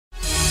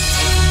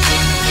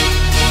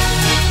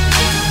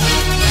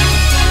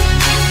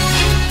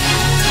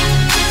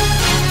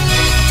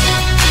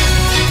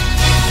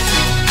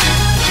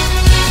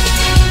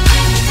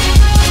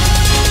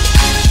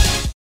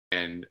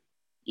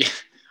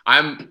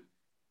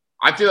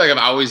I feel like I've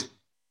always,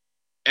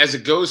 as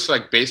it goes to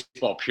like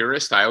baseball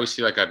purist, I always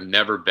feel like I've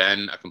never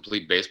been a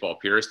complete baseball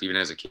purist, even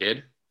as a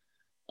kid.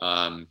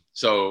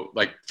 So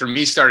like for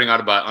me, starting out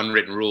about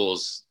unwritten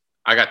rules,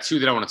 I got two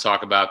that I want to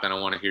talk about. Then I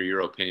want to hear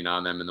your opinion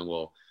on them, and then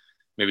we'll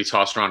maybe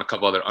toss around a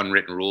couple other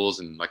unwritten rules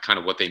and like kind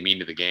of what they mean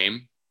to the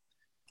game.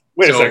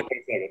 Wait a second.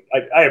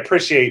 I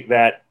appreciate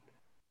that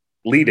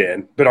lead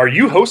in, but are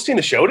you hosting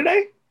the show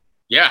today?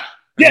 Yeah.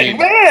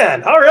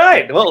 Man. All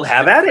right. Well,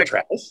 have at it,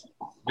 Travis.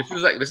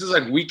 This is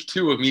like week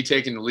 2 of me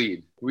taking the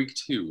lead. Week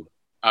 2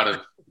 out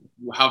of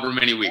however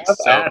many weeks.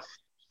 So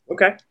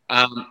okay.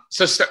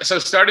 So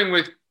starting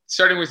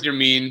with your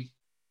mean,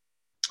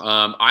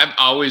 I've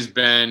always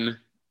been,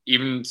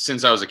 even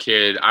since I was a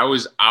kid, I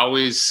was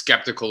always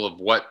skeptical of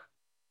what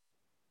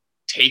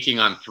taking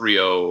on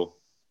 3-0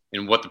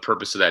 and what the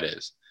purpose of that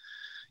is.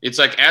 It's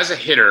like as a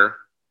hitter,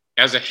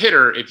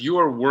 if you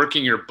are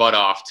working your butt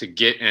off to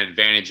get an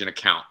advantage in a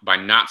count by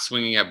not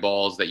swinging at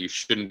balls that you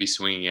shouldn't be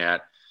swinging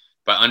at,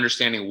 by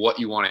understanding what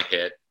you want to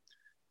hit,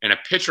 and a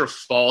pitcher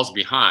falls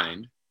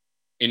behind,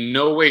 in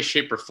no way,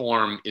 shape, or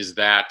form is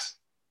that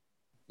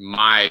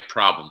my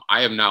problem.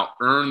 I have now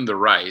earned the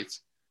right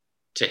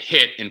to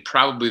hit in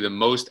probably the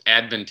most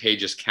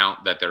advantageous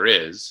count that there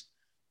is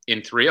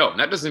in 3-0. And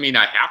that doesn't mean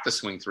I have to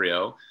swing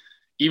 3-0,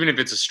 even if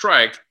it's a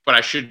strike, but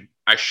I should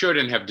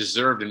and have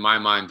deserved in my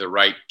mind the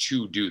right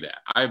to do that.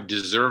 I've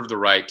deserved the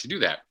right to do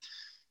that.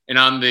 And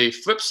on the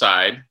flip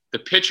side, the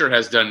pitcher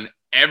has done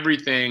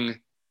everything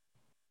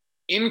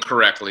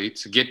incorrectly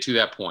to get to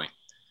that point.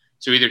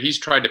 So either he's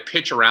tried to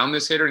pitch around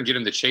this hitter and get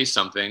him to chase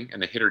something, and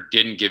the hitter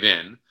didn't give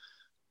in,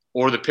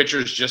 or the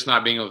pitcher's just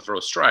not being able to throw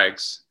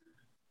strikes.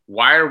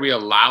 Why are we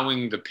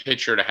allowing the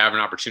pitcher to have an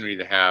opportunity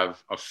to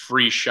have a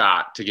free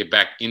shot to get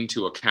back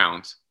into a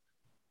count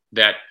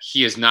that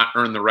he has not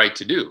earned the right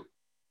to do?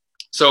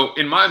 So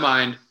in my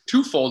mind,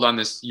 twofold on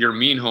this, your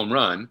mean home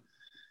run.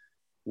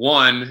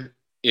 One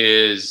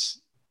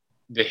is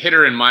the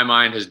hitter in my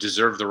mind has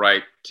deserved the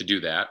right to do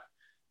that.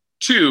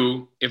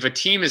 Two, if a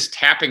team is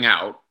tapping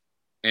out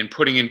and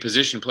putting in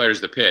position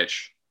players to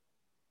pitch,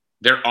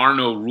 there are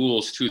no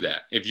rules to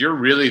that. If you're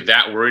really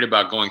that worried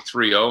about going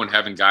 3-0 and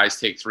having guys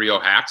take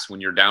 3-0 hacks when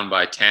you're down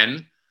by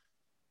 10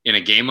 in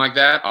a game like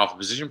that off a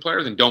position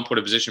player, then don't put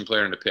a position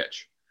player in the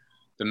pitch.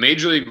 The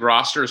Major League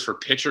rosters for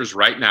pitchers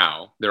right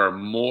now, there are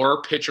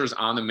more pitchers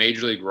on the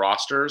Major League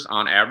rosters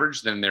on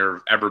average than there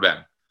have ever been.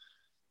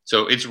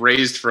 So it's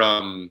raised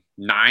from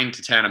 9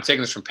 to 10. I'm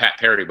taking this from Pat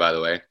Perry, by the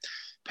way.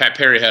 Pat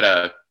Perry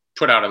had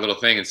put out a little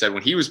thing and said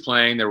when he was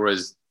playing, there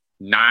was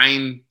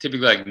typically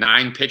like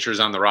 9 pitchers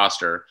on the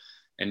roster.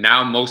 And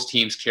now most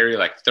teams carry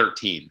like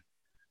 13.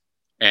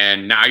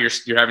 And now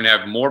you're having to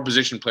have more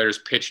position players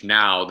pitch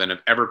now than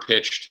have ever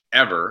pitched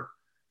ever.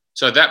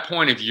 So at that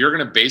point, if you're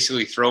going to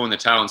basically throw in the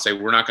towel and say,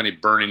 we're not going to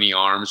burn any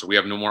arms, or we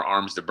have no more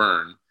arms to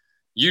burn,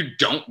 you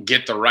don't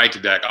get the right to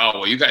be like, oh,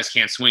 well, you guys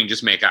can't swing,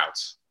 just make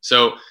outs.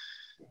 So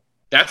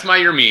that's my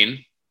your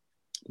mean,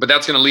 but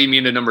that's going to lead me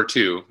into number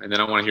 2. And then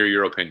I want to hear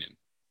your opinion.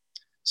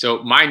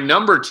 So my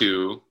number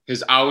 2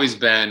 has always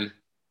been,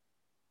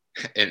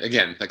 and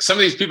again, like some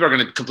of these people are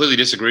going to completely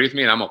disagree with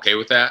me, and I'm okay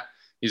with that.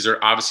 These are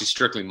obviously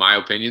strictly my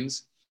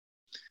opinions,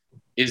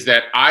 is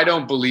that I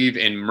don't believe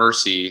in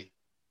mercy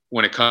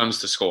when it comes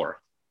to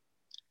score.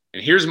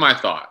 And here's my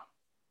thought.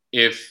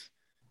 If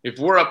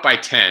we're up by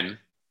 10,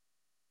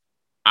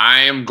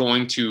 I am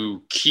going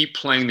to keep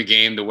playing the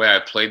game the way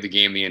I've played the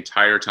game the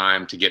entire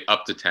time to get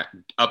up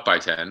by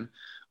 10,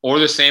 or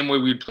the same way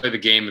we'd play the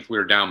game if we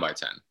were down by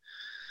 10.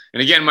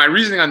 And again, my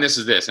reasoning on this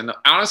is this, and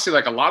honestly,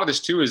 like a lot of this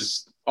too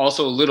is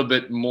also a little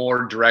bit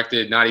more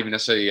directed, not even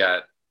necessarily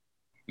at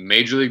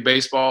Major League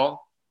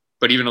Baseball,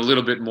 but even a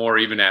little bit more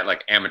even at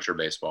like amateur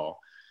baseball,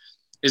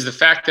 is the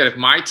fact that if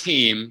my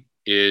team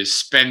is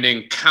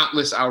spending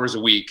countless hours a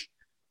week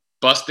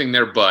busting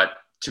their butt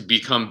to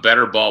become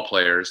better ball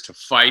players, to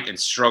fight and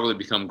struggle to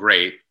become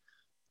great,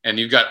 and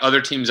you've got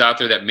other teams out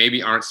there that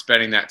maybe aren't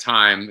spending that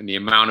time and the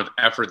amount of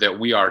effort that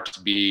we are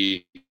to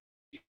be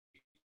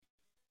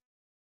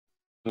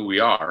who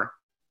we are,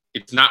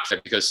 it's not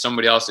because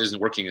somebody else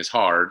isn't working as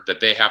hard that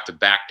they have to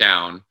back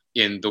down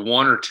in the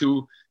 1 or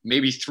 2,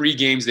 maybe 3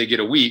 games they get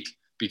a week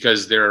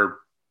because they're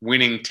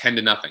winning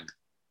 10-0.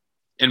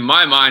 In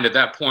my mind, at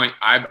that point,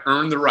 I've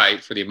earned the right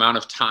for the amount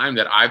of time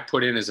that I've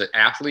put in as an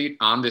athlete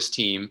on this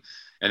team,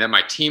 and that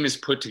my team is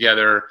put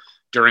together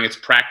during its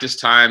practice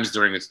times,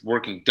 during its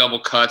working double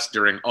cuts,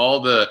 during all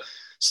the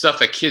stuff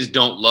that kids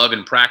don't love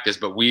in practice,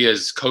 but we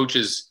as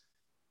coaches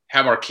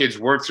have our kids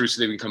work through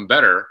so they become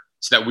better,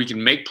 so that we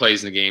can make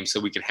plays in the game, so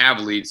we can have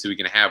leads, so we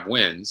can have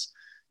wins,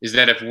 is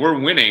that if we're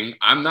winning,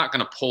 I'm not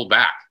going to pull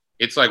back.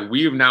 It's like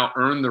we've now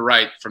earned the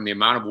right from the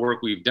amount of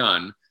work we've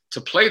done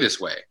to play this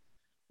way,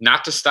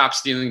 not to stop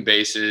stealing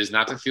bases,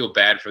 not to feel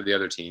bad for the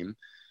other team.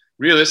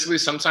 Realistically,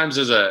 sometimes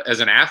as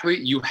an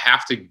athlete, you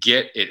have to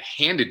get it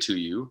handed to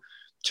you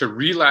to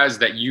realize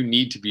that you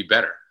need to be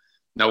better.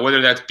 Now,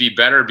 whether that's be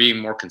better being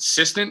more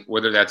consistent,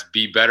 whether that's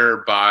be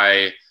better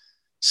by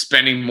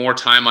spending more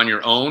time on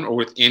your own or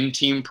within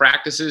team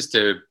practices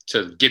to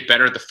get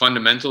better at the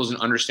fundamentals and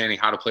understanding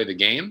how to play the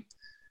game.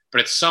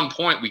 But at some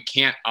point, we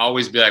can't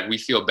always be like, we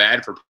feel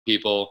bad for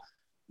people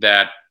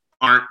that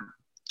aren't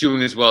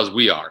doing as well as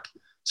we are.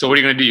 So what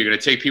are you going to do? You're going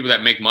to take people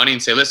that make money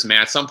and say, listen,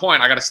 man, at some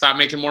point I got to stop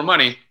making more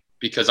money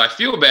because I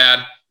feel bad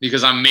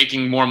because I'm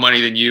making more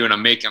money than you and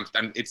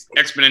it's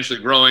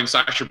exponentially growing.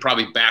 So I should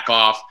probably back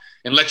off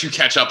and let you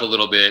catch up a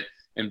little bit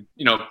and,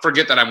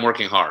 forget that I'm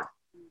working hard.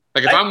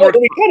 Like if I'm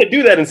working, we kind of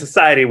do that in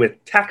society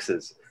with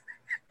taxes.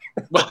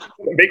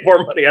 Make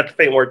more money, have to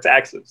pay more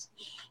taxes.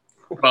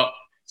 Well,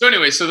 so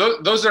anyway,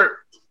 so those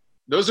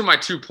are my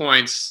 2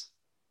 points.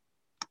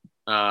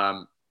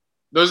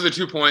 Those are the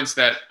 2 points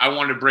that I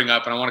wanted to bring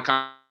up, and I want to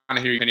kind of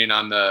hear your opinion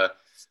on the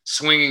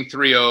swinging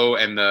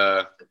 3-0 and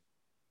the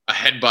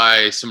ahead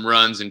by some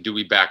runs and do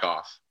we back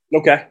off?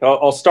 Okay,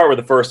 I'll start with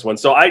the first one.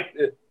 So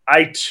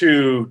I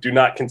too do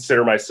not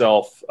consider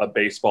myself a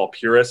baseball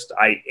purist.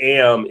 I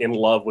am in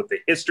love with the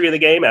history of the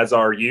game, as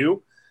are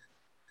you.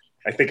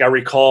 I think I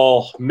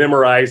recall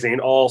memorizing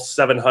all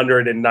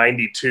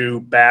 792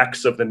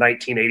 backs of the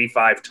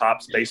 1985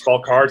 Topps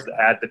baseball cards that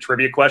had the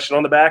trivia question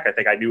on the back. I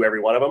think I knew every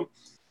one of them.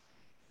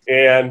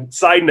 And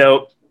side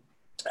note,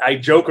 I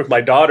joke with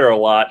my daughter a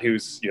lot,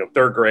 who's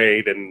third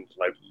grade and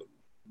like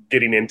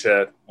getting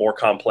into more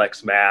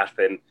complex math,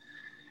 and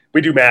we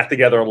do math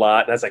together a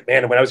lot. And I was like,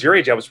 man, when I was your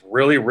age, I was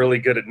really, really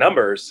good at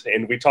numbers.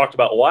 And we talked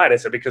about why. And I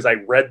said, because I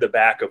read the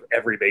back of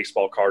every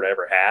baseball card I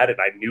ever had, and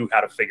I knew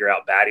how to figure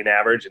out batting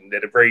average. And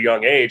at a very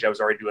young age, I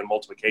was already doing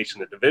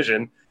multiplication and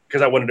division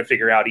because I wanted to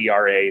figure out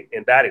ERA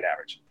and batting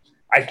average.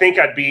 I think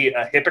I'd be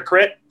a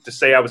hypocrite to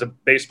say I was a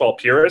baseball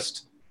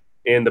purist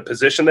in the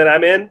position that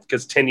I'm in,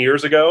 because 10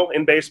 years ago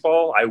in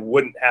baseball, I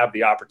wouldn't have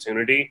the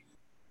opportunity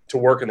to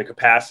work in the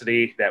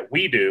capacity that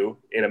we do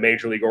in a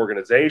major league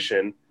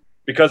organization,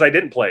 because I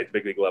didn't play at the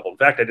big league level. In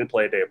fact, I didn't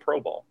play a day of pro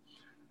ball.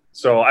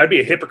 So I'd be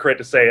a hypocrite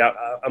to say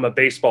I'm a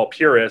baseball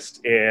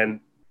purist and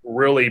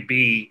really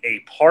be a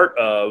part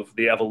of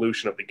the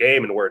evolution of the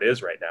game and where it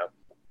is right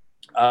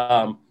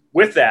now.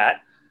 With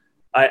that,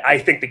 I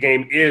think the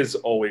game is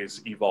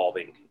always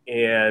evolving.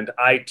 And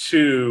I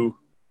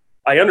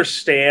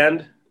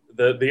understand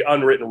the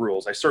unwritten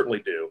rules. I certainly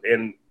do,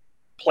 and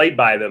played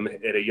by them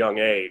at a young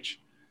age,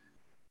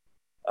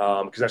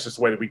 because that's just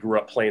the way that we grew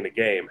up playing the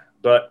game.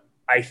 But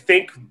I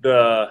think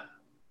the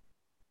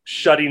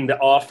shutting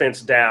the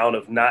offense down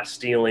of not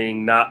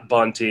stealing, not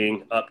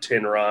bunting up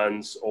 10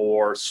 runs,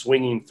 or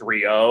swinging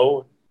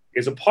 3-0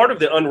 is a part of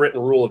the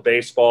unwritten rule of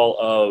baseball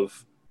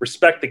of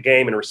respect the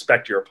game and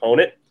respect your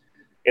opponent.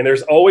 And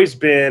there's always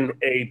been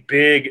a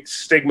big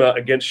stigma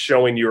against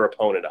showing your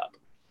opponent up.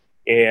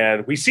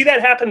 And we see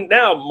that happen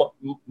now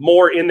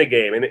more in the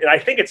game. And I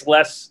think it's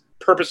less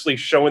purposely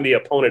showing the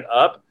opponent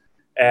up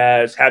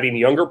as having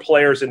younger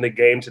players in the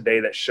game today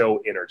that show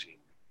energy.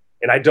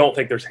 And I don't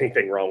think there's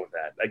anything wrong with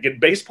that. Again,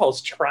 baseball is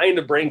trying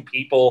to bring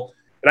people,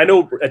 and I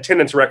know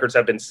attendance records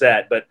have been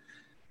set, but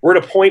we're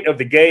at a point of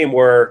the game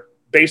where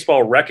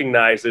baseball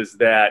recognizes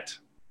that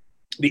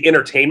the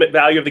entertainment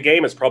value of the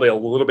game is probably a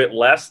little bit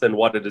less than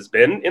what it has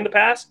been in the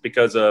past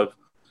because of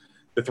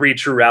the 3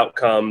 true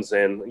outcomes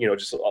and,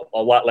 just a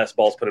lot less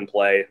balls put in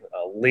play,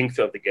 length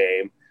of the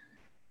game.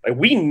 Like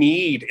we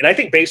need, and I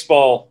think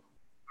baseball,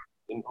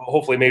 and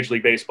hopefully Major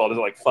League Baseball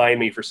doesn't find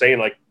me for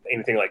saying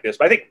anything like this,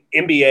 but I think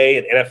NBA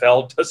and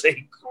NFL does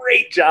a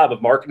great job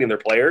of marketing their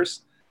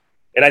players.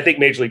 And I think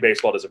Major League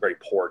Baseball does a very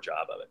poor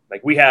job of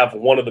it. We have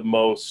one of the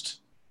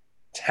most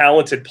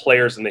talented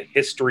players in the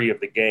history of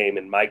the game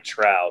in Mike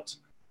Trout.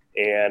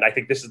 And I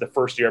think this is the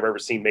first year I've ever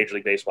seen Major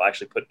League Baseball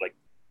actually put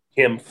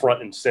him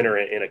front and center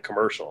in a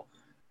commercial.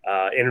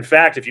 And in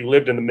fact, if you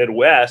lived in the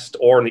Midwest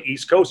or in the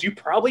East Coast, you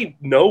probably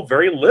know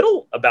very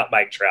little about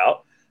Mike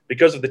Trout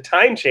because of the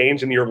time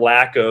change and your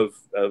lack of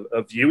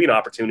viewing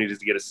opportunities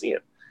to get to see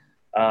him.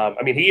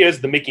 He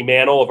is the Mickey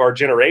Mantle of our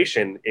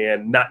generation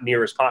and not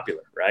near as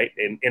popular, right?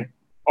 And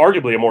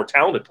arguably a more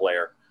talented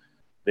player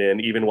than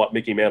even what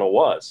Mickey Mantle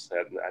was.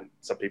 And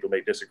some people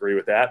may disagree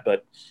with that,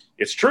 but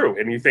it's true.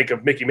 And you think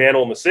of Mickey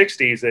Mantle in the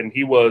 60s, and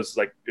he was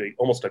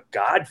almost a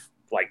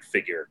god-like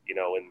figure,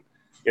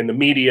 in the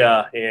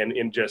media and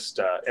in just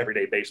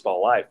everyday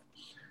baseball life.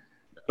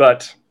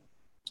 But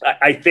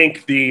I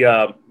think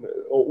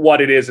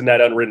what it is in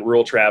that unwritten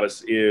rule,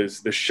 Travis,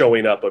 is the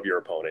showing up of your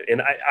opponent.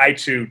 And I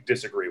too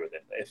disagree with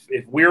it.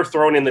 If we're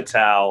throwing in the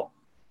towel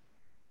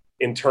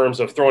in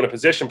terms of throwing a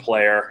position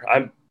player,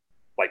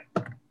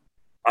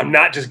 I'm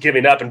not just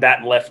giving up and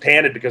batting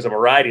left-handed because I'm a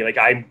righty.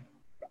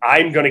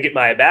 I'm going to get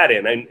my bat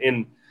in.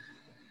 And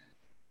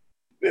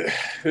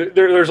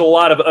there's a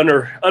lot of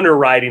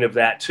underwriting of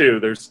that too.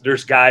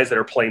 There's guys that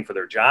are playing for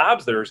their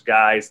jobs. There's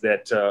guys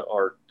that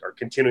are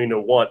continuing to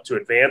want to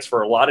advance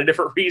for a lot of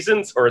different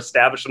reasons or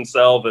establish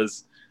themselves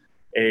as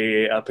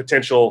a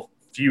potential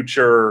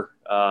future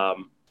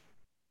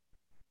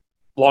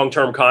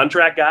long-term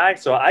contract guy.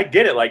 So I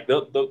get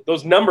it.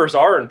 Those numbers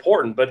are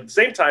important, but at the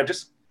same time,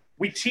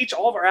 we teach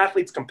all of our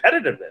athletes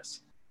competitiveness.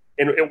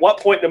 And at what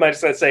point am I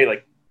just going to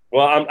say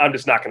well, I'm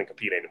just not going to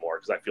compete anymore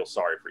because I feel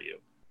sorry for you?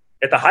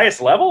 at the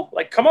highest level?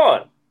 Like, come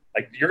on.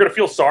 Like, you're going to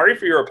feel sorry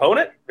for your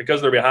opponent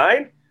because they're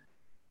behind?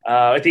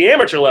 At the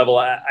amateur level,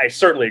 I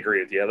certainly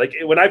agree with you. Like,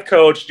 when I've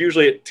coached,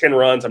 usually at 10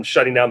 runs, I'm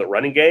shutting down the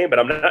running game, but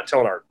I'm not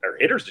telling our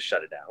hitters to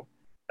shut it down.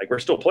 Like, we're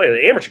still playing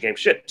the amateur game.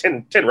 Shit,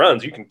 10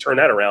 runs, you can turn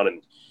that around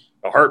in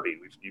a heartbeat.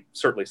 You've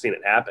certainly seen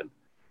it happen.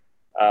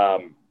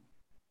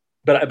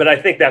 But I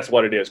think that's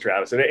what it is,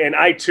 Travis. And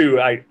I, too,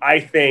 I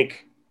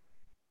think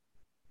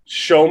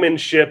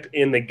showmanship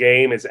in the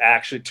game is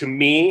actually, to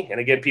me, and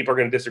again, people are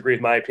going to disagree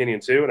with my opinion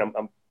too,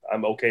 and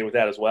I'm okay with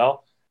that as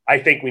well. I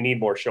think we need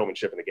more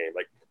showmanship in the game.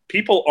 Like,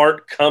 people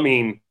aren't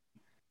coming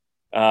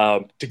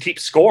to keep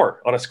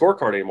score on a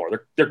scorecard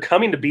anymore. They're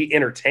coming to be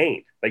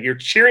entertained. Like, you're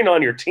cheering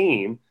on your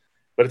team,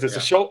 but it's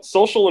a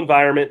social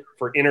environment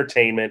for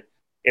entertainment.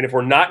 And if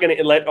we're not going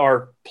to let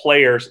our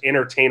players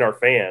entertain our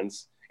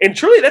fans, and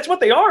truly that's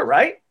what they are,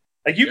 right?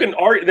 Like, you can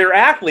argue they're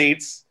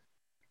athletes,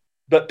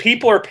 but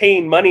people are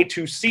paying money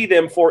to see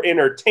them for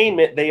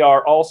entertainment. They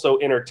are also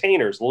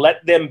entertainers.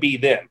 Let them be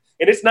them.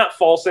 And it's not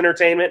false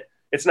entertainment.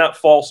 It's not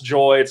false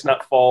joy. It's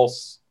not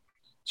false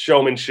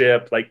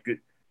showmanship. Like,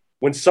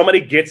 when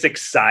somebody gets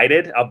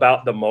excited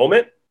about the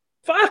moment,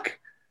 fuck,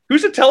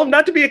 who's to tell them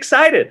not to be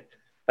excited?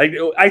 Like,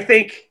 I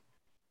think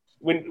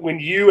when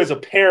you as a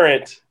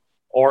parent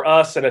or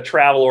us in a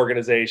travel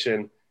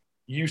organization,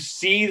 you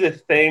see the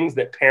things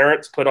that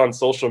parents put on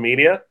social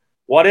media.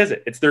 What is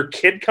it? It's their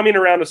kid coming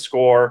around to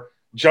score,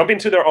 jumping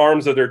to their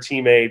arms of their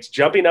teammates,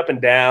 jumping up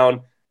and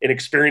down, and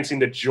experiencing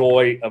the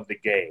joy of the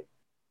game.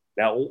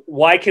 Now,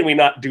 why can we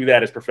not do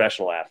that as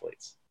professional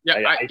athletes?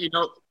 Yeah,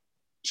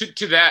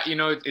 to that,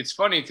 it's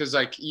funny because,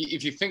 like,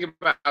 if you think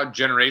about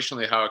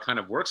generationally how it kind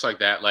of works like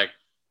that, like,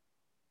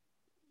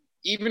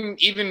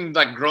 even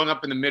like growing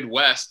up in the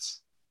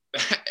Midwest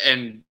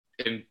and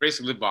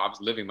basically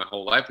living my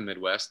whole life in the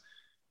Midwest,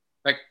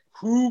 like,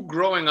 who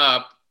growing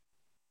up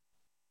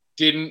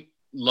didn't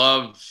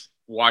love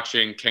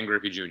watching Ken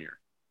Griffey Jr.?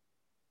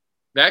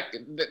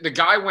 The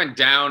guy went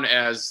down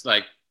as,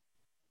 like,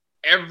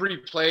 every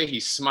play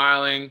he's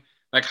smiling.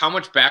 Like, how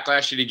much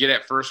backlash did he get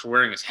at first for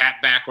wearing his hat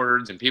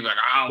backwards? And people are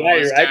like, oh,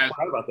 yeah, I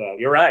forgot about that.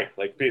 You're right.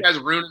 Like, this guy's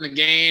ruining the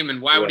game,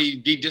 and why would he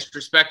be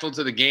disrespectful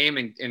to the game?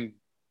 And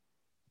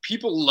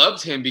people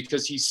loved him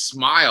because he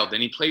smiled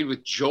and he played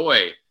with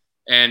joy.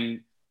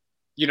 And,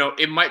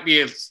 it might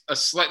be a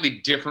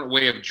slightly different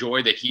way of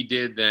joy that he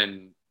did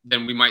than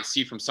we might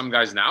see from some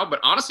guys now. But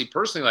honestly,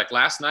 personally, like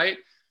last night,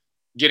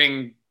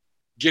 getting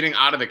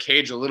out of the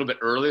cage a little bit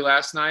early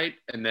last night,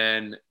 and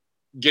then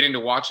getting to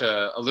watch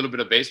a little bit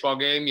of baseball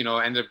game,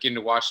 ended up getting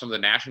to watch some of the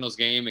Nationals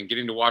game and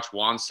getting to watch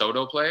Juan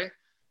Soto play.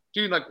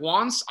 Dude, like,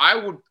 I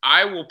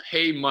will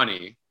pay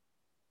money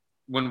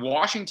when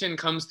Washington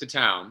comes to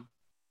town.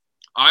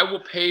 I will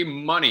pay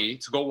money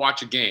to go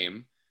watch a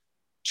game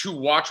to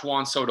watch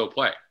Juan Soto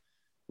play.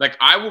 Like,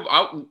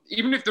 I'll,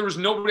 even if there was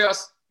nobody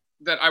else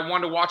that I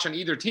wanted to watch on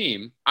either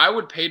team, I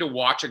would pay to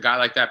watch a guy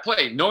like that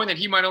play, knowing that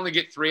he might only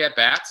get 3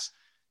 at-bats,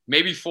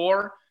 maybe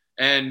 4,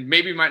 and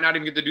maybe might not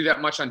even get to do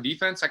that much on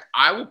defense. Like,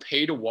 I will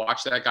pay to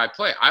watch that guy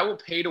play. I will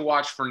pay to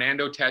watch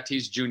Fernando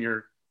Tatis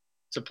Jr.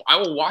 I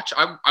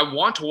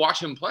want to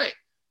watch him play,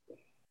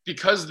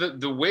 because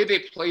the way they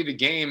play the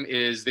game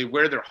is they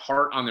wear their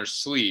heart on their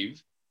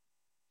sleeve,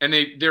 and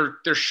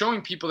they're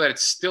showing people that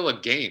it's still a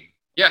game.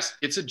 Yes,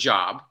 it's a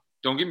job.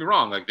 Don't get me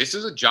wrong. Like, this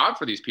is a job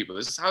for these people.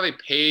 This is how they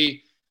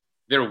pay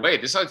their way.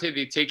 This is how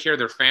they take care of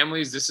their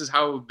families. This is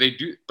how they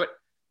do. But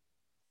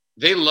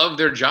they love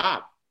their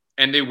job,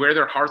 and they wear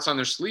their hearts on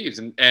their sleeves.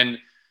 And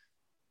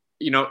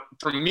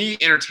for me,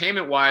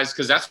 entertainment wise,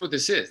 because that's what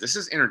this is. This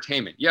is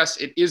entertainment. Yes,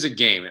 it is a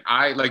game.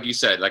 And like you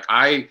said, like,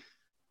 I've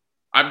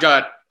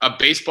got a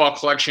baseball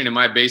collection in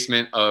my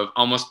basement of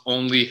almost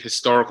only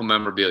historical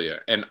memorabilia.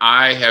 And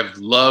I have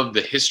loved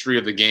the history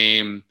of the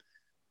game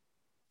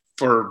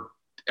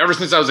ever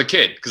since I was a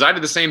kid, because I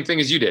did the same thing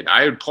as you did.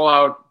 I would pull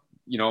out,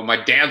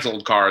 my dad's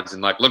old cards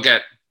and, like, look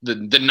at the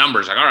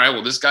numbers. Like, all right,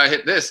 well, this guy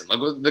hit this, and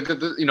look at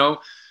the,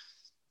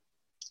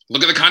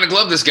 look at the kind of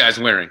glove this guy's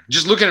wearing.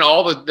 Just looking at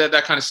all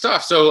that kind of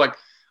stuff. So, like,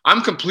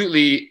 I'm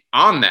completely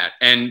on that.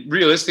 And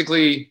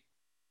realistically,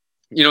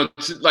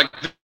 like,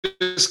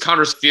 this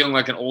conversation feeling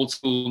like an old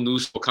school, new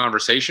school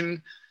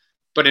conversation.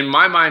 But in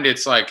my mind,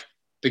 it's like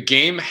the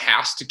game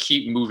has to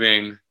keep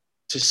moving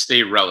to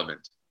stay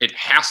relevant. It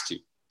has to.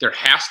 There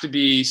has to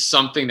be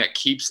something that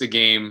keeps the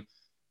game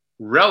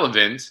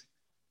relevant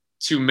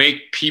to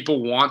make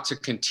people want to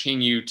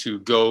continue to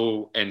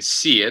go and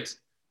see it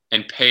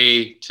and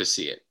pay to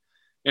see it.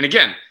 And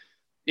again,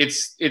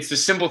 it's the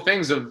simple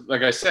things of,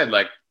 like I said,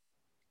 like,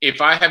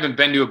 if I haven't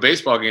been to a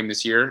baseball game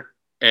this year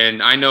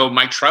and I know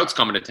Mike Trout's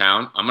coming to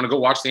town, I'm going to go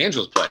watch the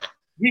Angels play.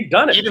 We've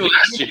done it. Even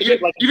last year,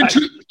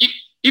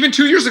 even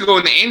 2 years ago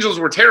when the Angels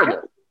were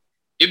terrible.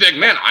 You'd be like,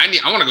 man,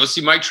 I want to go see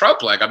Mike Trout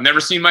play. Like, I've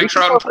never seen Mike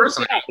Trout in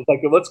person. It's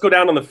like, let's go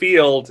down on the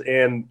field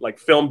and, like,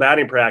 film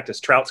batting practice.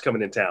 Trout's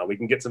coming in town. We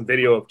can get some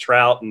video of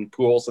Trout and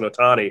Pujols and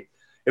Ohtani.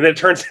 And then it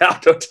turns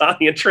out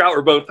Ohtani and Trout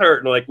were both hurt.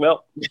 And we're like,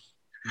 well,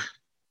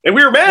 and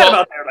we were mad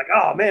about that. We're like,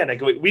 oh man,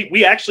 like,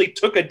 we actually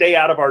took a day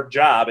out of our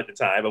job at the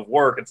time of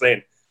work and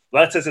saying,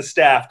 let's as a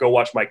staff go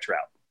watch Mike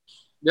Trout.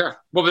 Yeah.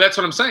 Well, but that's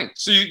what I'm saying.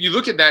 So you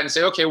look at that and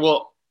say, okay,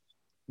 well,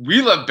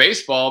 we love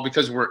baseball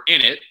because we're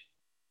in it.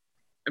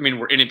 I mean,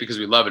 we're in it because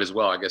we love it as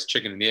well. I guess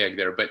chicken and the egg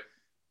there. But,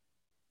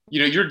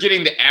 you're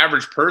getting the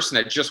average person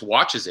that just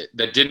watches it,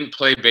 that didn't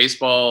play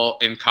baseball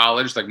in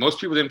college. Like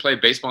most people didn't play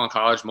baseball in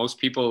college. Most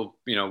people,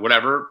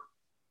 whatever,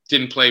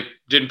 didn't play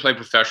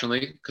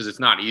professionally because it's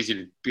not easy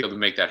to be able to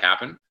make that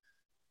happen.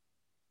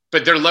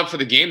 But their love for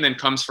the game then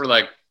comes for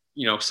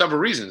several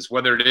reasons,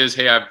 whether it is,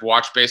 hey, I've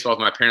watched baseball with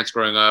my parents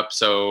growing up,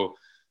 so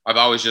I've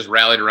always just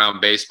rallied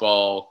around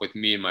baseball with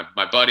me and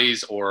my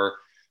buddies, or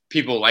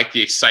people like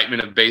the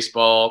excitement of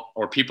baseball,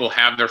 or people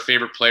have their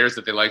favorite players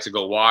that they like to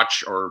go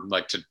watch or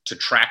like to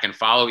track and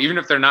follow, even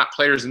if they're not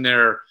players in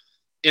their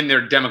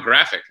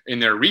demographic, in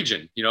their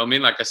region. You know what I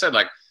mean? Like I said,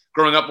 like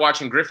growing up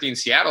watching Griffey in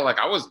Seattle, like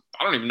I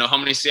don't even know how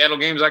many Seattle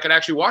games I could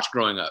actually watch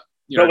growing up.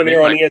 When they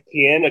were on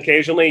ESPN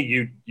occasionally,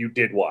 you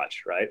did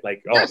watch, right?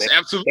 Like, yes, man,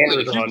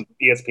 absolutely. On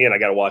ESPN, I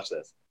got to watch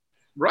this.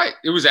 Right.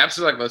 It was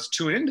absolutely like, let's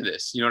tune into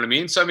this. You know what I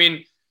mean? So, I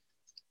mean,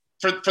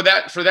 for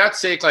that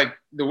sake, like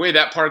the way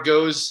that part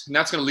goes, and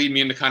that's going to lead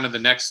me into kind of the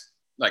next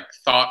like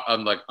thought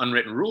on like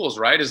unwritten rules,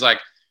 right? Is like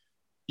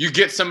you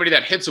get somebody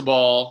that hits a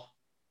ball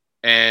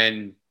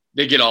and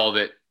they get all of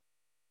it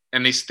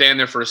and they stand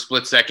there for a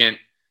split second,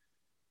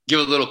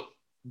 give a little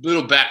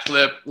bat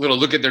flip, little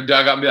look at their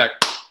dugout and be like,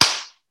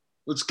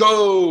 let's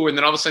go. And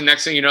then all of a sudden,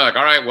 next thing you know, like,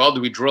 all right, well,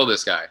 do we drill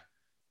this guy?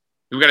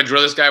 Do we got to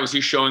drill this guy? Was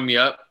he showing me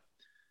up?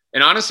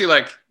 And honestly,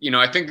 like,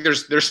 I think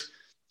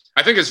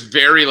I think it's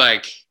very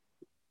like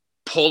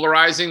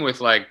polarizing with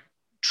like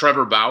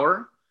Trevor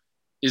Bauer,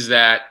 is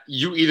that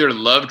you either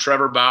love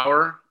Trevor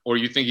Bauer or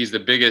you think he's the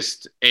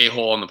biggest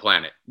a-hole on the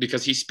planet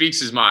because he speaks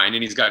his mind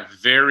and he's got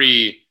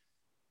very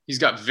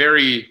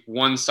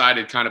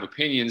one-sided kind of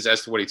opinions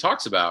as to what he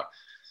talks about.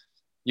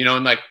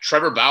 And like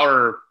Trevor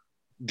Bauer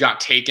got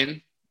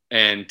taken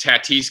and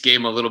Tatis gave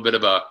him a little bit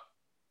of a,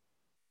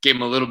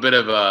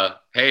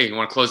 hey, you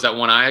want to close that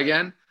one eye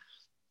again?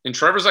 And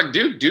Trevor's like,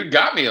 dude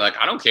got me. Like,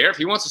 I don't care. If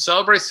he wants to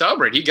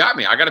celebrate. He got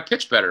me. I got to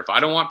pitch better. If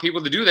I don't want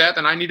people to do that,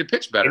 then I need to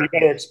pitch better. And you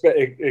got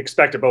to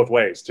expect it both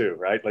ways too,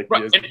 right? Like,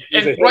 right.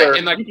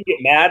 And like, you can get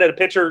mad at a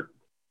pitcher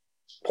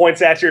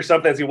points at you or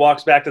something as he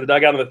walks back to the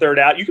dugout in the third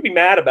out. You could be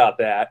mad about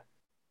that,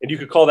 and you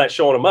could call that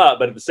showing him up.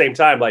 But at the same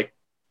time, like,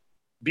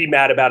 be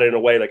mad about it in a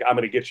way like, I'm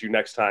going to get you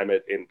next time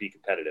and be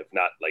competitive,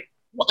 not like.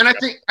 Well, and I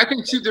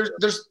think too,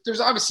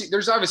 there's obviously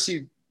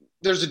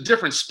there's a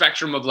different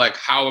spectrum of like,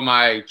 how am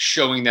I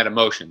showing that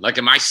emotion? Like,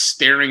 am I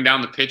staring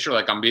down the pitcher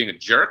like I'm being a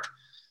jerk?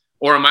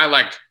 Or am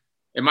I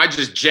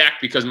just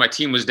jacked because my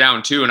team was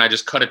down 2 and I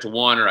just cut it to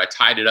 1 or I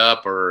tied it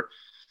up or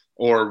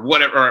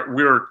whatever, or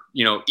we were,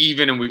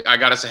 even and I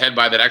got us ahead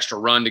by that extra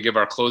run to give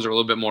our closer a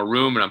little bit more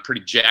room and I'm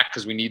pretty jacked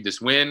because we need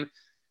this win?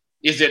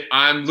 Is it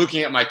I'm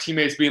looking at my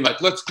teammates being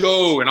like, let's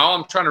go, and all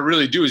I'm trying to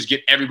really do is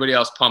get everybody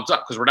else pumped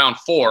up because we're down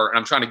 4 and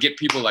I'm trying to get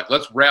people like,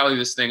 let's rally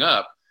this thing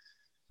up.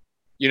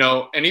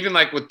 And even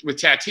like with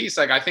Tatis,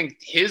 like I think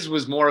his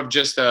was more of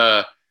just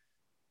a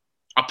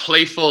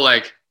playful,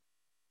 like,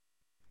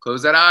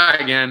 close that eye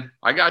again.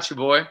 I got you,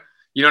 boy.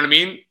 You know what I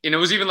mean? And it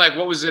was even like,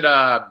 what was it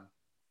Yachty?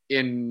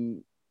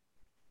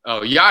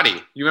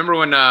 You remember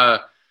when, I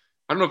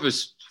don't know if it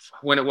was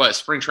when it was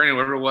spring training,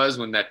 whatever it was,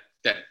 when that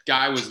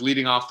guy was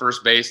leading off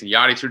first base and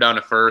Yachty threw down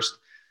to first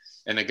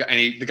and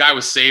the guy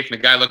was safe and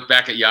the guy looked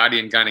back at Yachty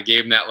and kind of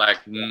gave him that like,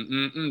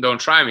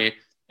 don't try me.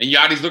 And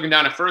Yachty's looking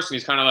down at first and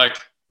he's kind of like,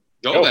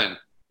 Go then.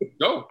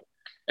 Go.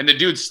 And the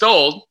dude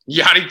stole.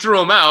 Yachty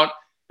threw him out.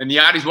 And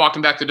Yachty's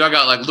walking back to the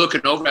dugout, like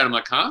looking over at him,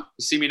 like, huh?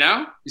 You see me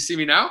now? You see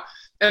me now?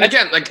 And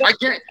again, like, I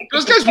can't.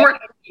 Those guys weren't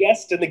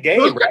just in the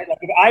game, right? Like,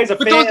 I, as a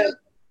fan,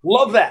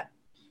 love that.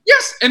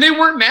 Yes, and they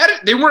weren't mad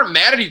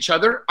at each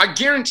other. I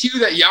guarantee you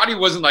that Yachty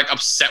wasn't like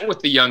upset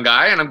with the young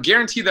guy, and I'm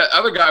guarantee that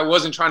other guy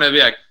wasn't trying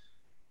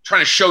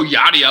to show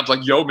Yachty up,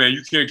 like, yo, man,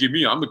 you can't get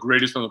me. I'm the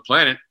greatest on the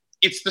planet.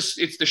 It's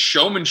the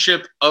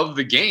showmanship of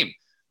the game.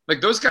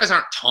 Like, those guys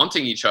aren't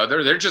taunting each other.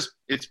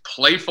 It's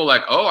playful,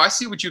 like, oh, I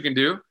see what you can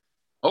do.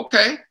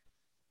 Okay.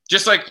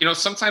 Just like,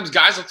 sometimes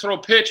guys will throw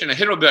a pitch and a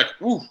hitter will be like,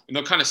 ooh, and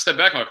they'll kind of step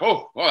back and like,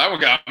 oh, well, that one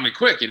got me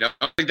quick,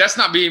 Like, that's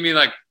not being me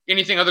like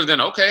anything other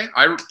than, okay,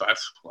 all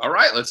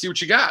right, let's see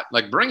what you got.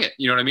 Like, bring it.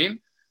 You know what I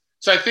mean?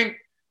 So I think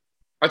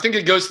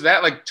it goes to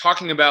that, like,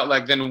 talking about,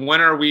 like, then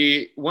when are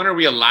we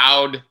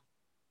allowed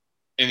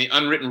in the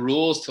unwritten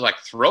rules to, like,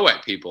 throw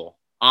at people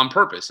on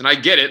purpose? And I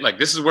get it. Like,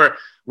 this is where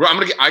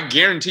I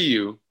guarantee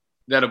you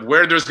that of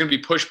where there's going to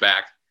be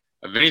pushback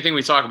of anything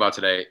we talk about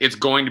today, it's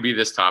going to be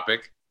this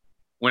topic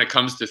when it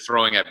comes to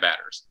throwing at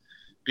batters.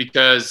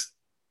 Because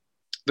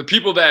the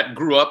people that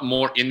grew up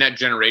more in that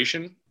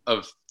generation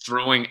of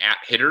throwing at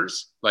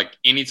hitters, like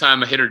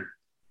anytime a hitter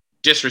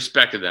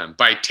disrespected them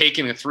by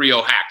taking a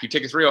 3-0 hack, you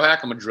take a 3-0 hack,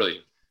 I'm going to drill you.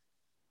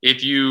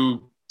 If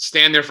you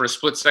stand there for a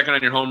split second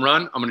on your home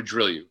run, I'm going to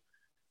drill you.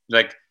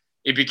 Like,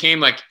 it became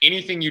like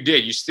anything you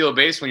did, you steal a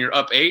base when you're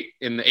up 8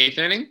 in the 8th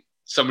inning,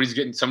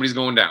 somebody's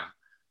going down.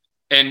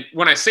 And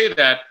when I say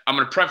that, I'm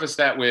going to preface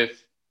that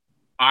with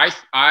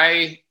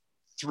I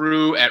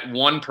threw at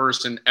one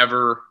person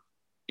ever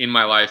in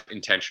my life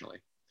intentionally.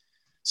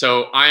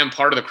 So I am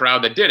part of the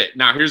crowd that did it.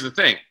 Now, here's the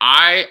thing.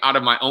 I, out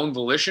of my own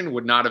volition,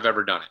 would not have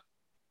ever done it.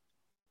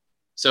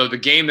 So the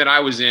game that I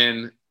was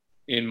in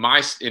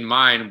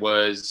mine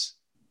was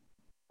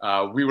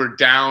we were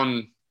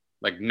down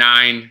like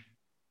 9,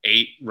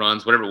 8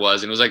 runs, whatever it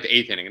was. And it was like the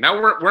 8th inning. And now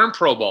we're in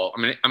pro ball.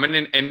 I'm in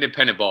an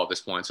independent ball at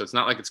this point. So it's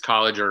not like it's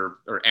college or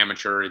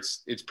amateur.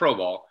 It's pro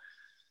ball.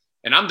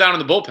 And I'm down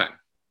in the bullpen.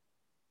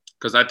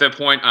 Because at that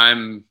point,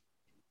 I'm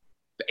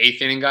the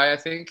 8th inning guy, I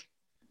think.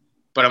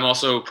 But I'm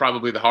also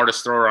probably the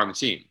hardest thrower on the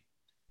team.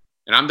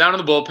 And I'm down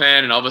in the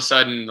bullpen, and all of a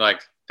sudden,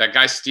 like, that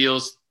guy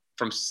steals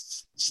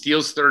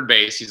third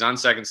base. He's on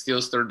second,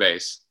 steals third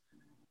base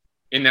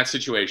in that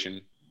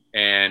situation.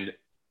 And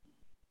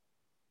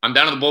I'm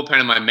down in the bullpen,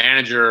 and my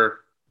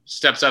manager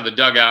steps out of the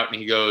dugout, and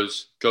he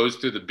goes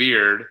through the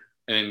beard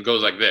and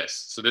goes like this.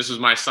 So this was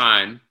my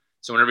sign.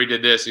 So whenever he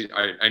did this,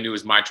 I knew it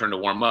was my turn to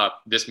warm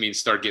up. This means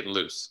start getting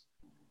loose.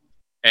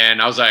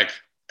 And I was like,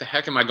 the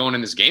heck am I going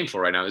in this game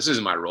for right now? This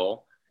isn't my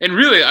role. And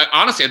really,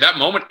 honestly, at that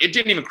moment, it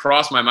didn't even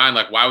cross my mind,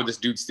 like, why would this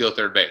dude steal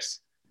third base?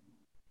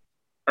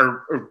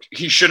 Or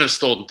he shouldn't have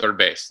stolen third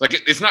base. Like,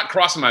 it's not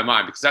crossing my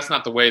mind because that's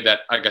not the way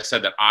that, like I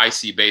said, that I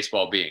see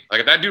baseball being. Like,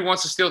 if that dude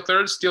wants to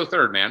steal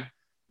third, man.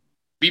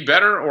 Be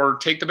better or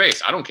take the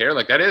base. I don't care.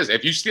 Like, that is.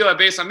 If you steal that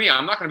base on me,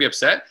 I'm not going to be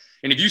upset.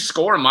 And if you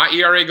score and my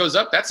ERA goes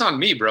up, that's on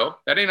me, bro.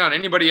 That ain't on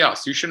anybody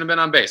else. You shouldn't have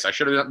been on base. I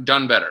should have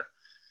done better.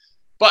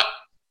 But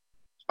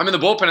I'm in the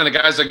bullpen, and the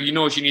guy's like, you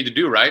know what you need to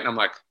do, right? And I'm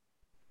like,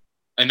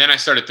 and then I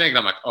started thinking,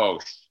 I'm like, oh,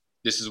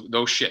 this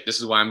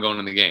is why I'm going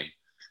in the game.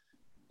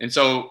 And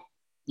so,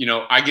 you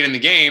know, I get in the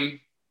game,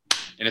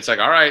 and it's like,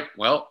 all right,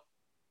 well,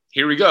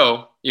 here we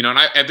go. You know, and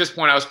at this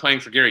point, I was playing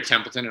for Gary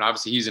Templeton, and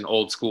obviously he's an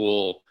old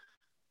school,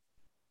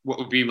 what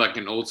would be like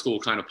an old school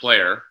kind of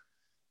player.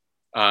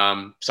 So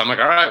I'm like,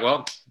 all right,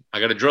 well, I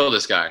got to drill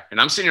this guy.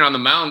 And I'm sitting here on the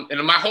mound,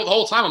 and my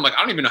whole time, I'm like,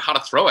 I don't even know how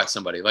to throw at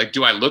somebody. Like,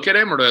 do I look at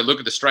him or do I look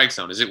at the strike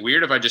zone? Is it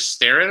weird if I just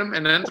stare at him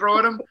and then throw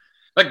at him?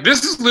 Like,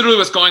 this is literally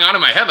what's going on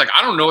in my head. Like,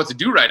 I don't know what to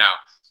do right now.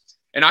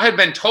 And I had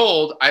been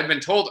told,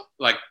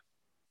 like,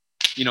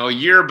 you know, a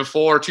year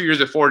before, 2 years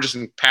before, just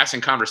in passing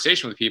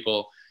conversation with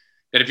people,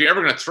 that if you're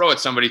ever going to throw at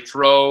somebody,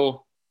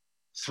 throw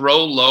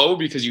low,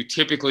 because you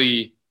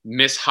typically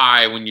miss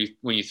high when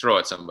you throw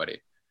at somebody.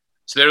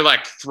 So they're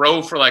like,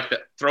 throw for like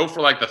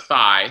the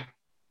thigh,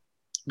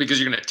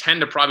 because you're going to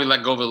tend to probably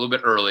let go of it a little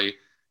bit early,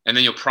 and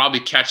then you'll probably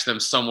catch them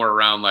somewhere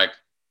around like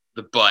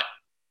the butt,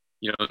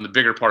 you know, in the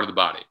bigger part of the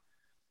body.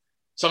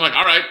 So I'm like,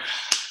 all right,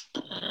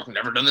 I've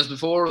never done this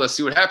before. Let's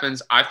see what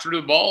happens. I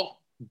threw the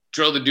ball,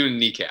 drilled the dude in the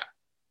kneecap.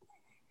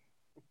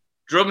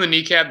 Drove him in the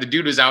kneecap. The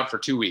dude was out for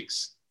 2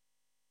 weeks.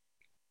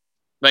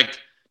 Like,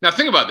 now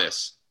think about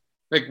this.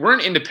 Like, we're an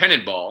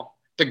independent ball.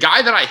 The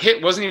guy that I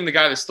hit wasn't even the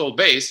guy that stole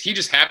base. He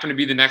just happened to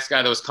be the next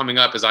guy that was coming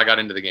up as I got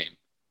into the game.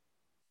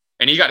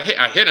 And he got hit.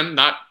 I hit him,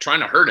 not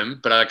trying to hurt him,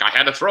 but I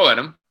had to throw at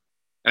him.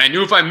 And I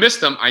knew if I missed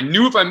them, they were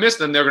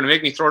going to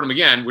make me throw at him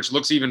again, which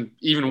looks even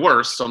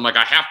worse. So I'm like,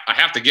 I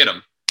have to get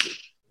him.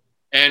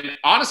 And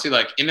honestly,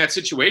 like, in that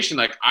situation,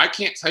 like, I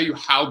can't tell you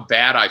how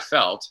bad I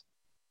felt.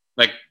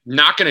 Like,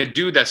 knocking a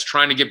dude that's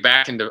trying to get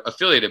back into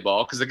affiliated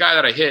ball, because the guy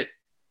that I hit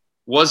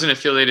was an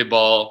affiliated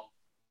ball,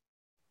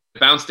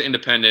 bounced to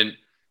independent,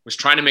 was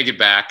trying to make it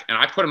back, and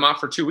I put him out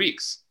for 2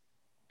 weeks.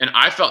 And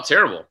I felt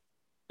terrible.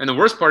 And the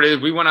worst part is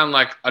we went on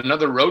like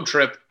another road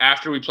trip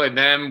after we played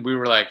them. We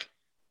were like,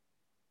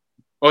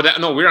 we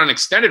were on an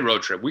extended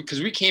road trip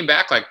because we came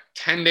back like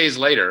 10 days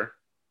later.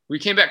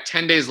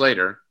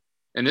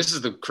 And this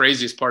is the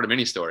craziest part of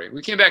any story.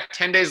 We came back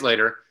 10 days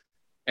later,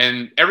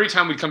 and every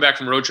time we'd come back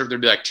from road trip,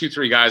 there'd be like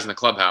 2-3 guys in the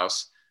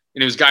clubhouse.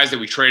 And it was guys that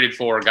we traded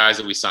for, guys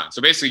that we signed.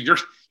 So basically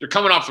you're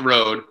coming off the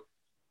road.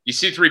 You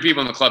see 3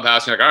 people in the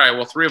clubhouse. And you're like, all right,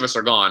 well, 3 of us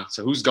are gone.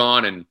 So who's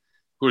gone and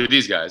who are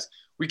these guys?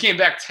 We came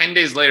back 10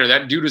 days later.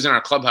 That dude was in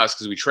our clubhouse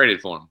because we traded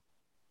for him.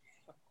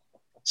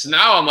 So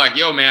now I'm like,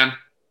 yo, man,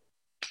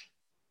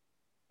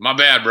 my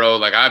bad, bro.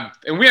 Like,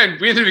 we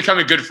ended up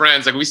becoming good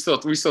friends. Like, we still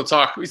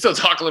talk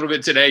a little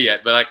bit today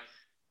yet. But like,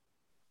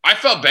 I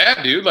felt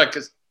bad, dude. Like,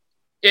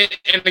 and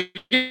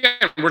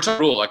again, we're talking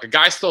rule. Like, a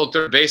guy stole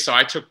third base, so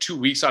I took 2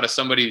 weeks out of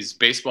somebody's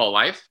baseball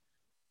life,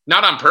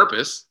 not on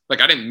purpose. Like,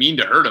 I didn't mean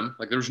to hurt him.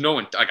 Like, there was no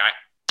one.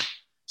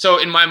 So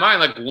in my mind,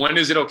 like, when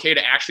is it okay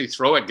to actually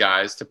throw at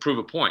guys to prove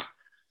a point?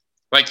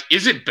 Like,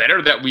 is it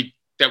better that we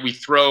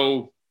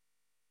throw,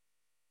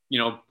 you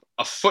know,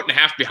 a foot and a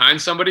half behind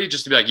somebody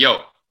just to be like,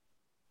 yo,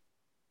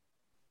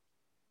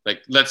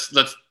 like, let's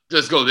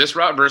go this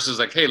route, versus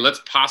like, hey, let's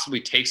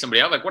possibly take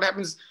somebody out? Like, what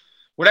happens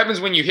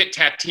when you hit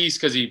Tatis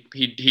because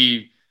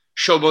he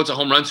showboats a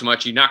home run too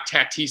much? You knock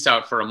Tatis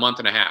out for a month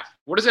and a half.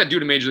 What does that do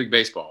to Major League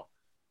Baseball?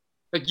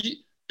 Like,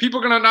 people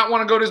are going to not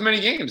want to go to as many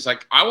games.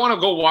 Like, I want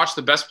to go watch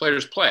the best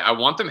players play. I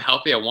want them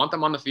healthy. I want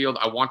them on the field.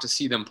 I want to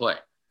see them play.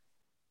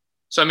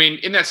 So, I mean,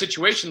 in that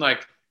situation,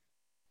 like,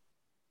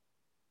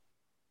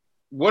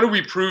 what are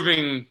we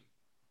proving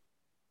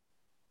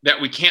that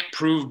we can't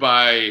prove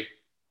by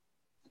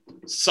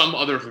some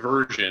other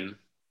version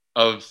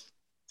of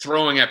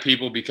throwing at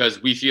people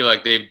because we feel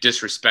like they've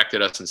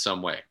disrespected us in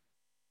some way.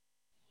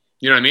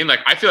 You know what I mean? Like,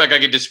 I feel like I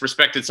get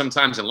disrespected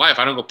sometimes in life.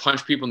 I don't go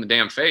punch people in the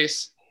damn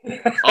face.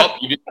 Oh,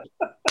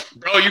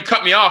 bro, you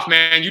cut me off,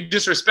 man. You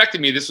disrespected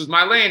me. This was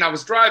my lane. I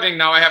was driving.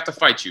 Now I have to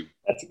fight you.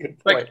 That's a good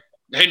point. Like,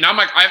 hey, now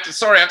I have to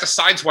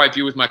sideswipe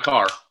you with my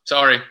car.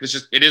 Sorry.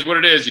 It is what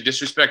it is. You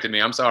disrespected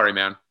me. I'm sorry,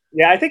 man.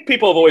 Yeah, I think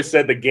people have always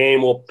said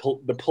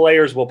the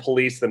players will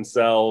police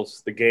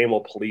themselves. The game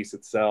will police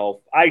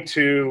itself. I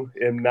too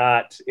am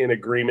not in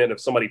agreement of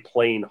somebody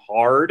playing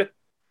hard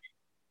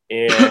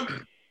and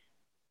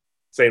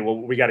saying, well,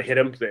 we got to hit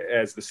him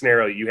as the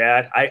scenario you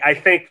had. I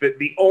think that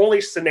the only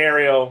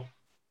scenario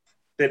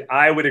that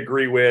I would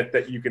agree with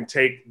that you can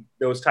take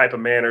those type of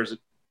matters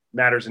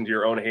into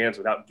your own hands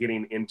without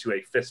getting into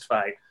a fist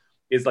fight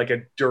is like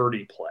a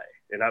dirty play.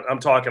 And I'm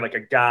talking like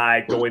a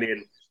guy going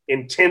in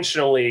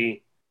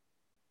intentionally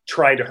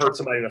trying to hurt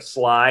somebody in a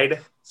slide,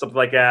 something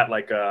like that.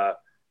 Like I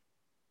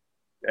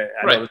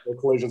know there's no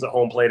collisions at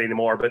home plate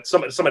anymore, but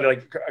somebody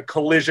like a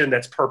collision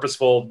that's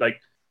purposeful,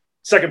 like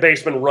second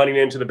baseman running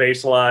into the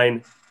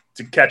baseline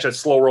to catch a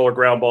slow roller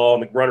ground ball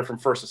and the runner from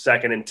first to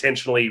second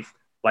intentionally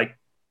like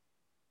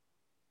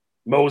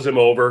mows him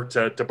over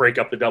to break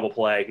up the double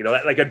play. You know,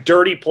 like a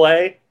dirty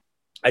play,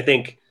 I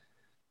think,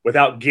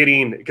 without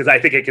getting, because I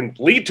think it can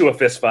lead to a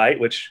fist fight,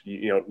 which,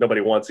 you know,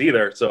 nobody wants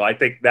either. So I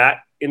think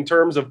that in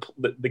terms of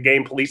the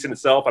game policing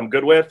itself, I'm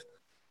good with.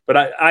 But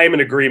I am in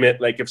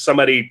agreement. Like if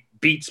somebody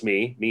beats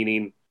me,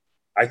 meaning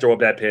I throw a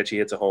bad pitch, he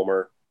hits a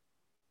homer,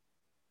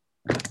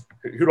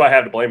 who do I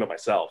have to blame but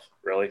myself,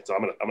 really? So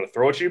I'm gonna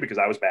throw at you because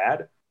I was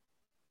bad,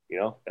 you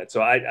know. And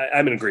so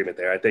I'm in agreement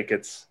there. I think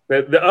it's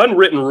the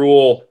unwritten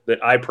rule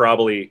that I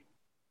probably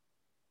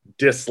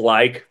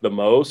dislike the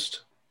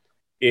most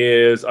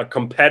is a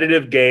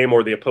competitive game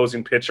where the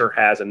opposing pitcher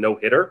has a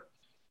no-hitter.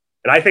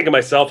 And I think of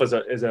myself as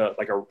a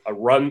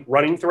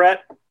running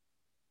threat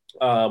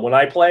when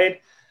I played.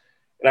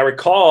 And I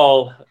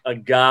recall a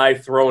guy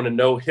throwing a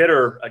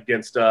no-hitter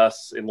against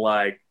us in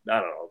like, I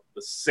don't know,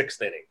 the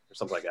 6th inning or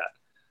something like that.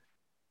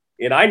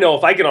 And I know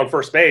if I get on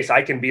first base,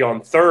 I can be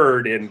on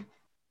third in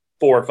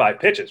 4 or 5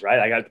 pitches, right?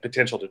 I got the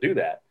potential to do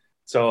that.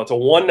 So it's a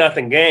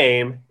 1-0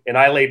 game, and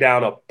I lay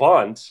down a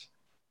bunt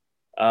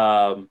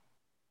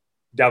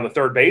down the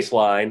third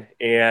baseline,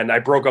 and I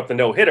broke up the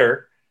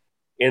no-hitter.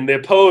 And the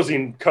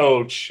opposing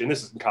coach, and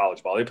this is in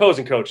college ball, the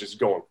opposing coach is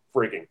going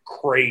freaking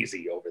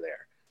crazy over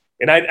there.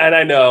 And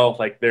I know,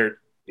 like, they're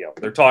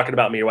talking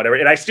about me or whatever,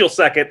 and I steal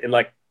second in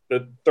like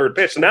the third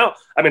pitch. So now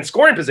I'm in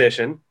scoring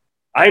position.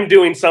 I'm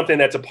doing something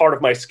that's a part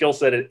of my skill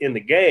set in the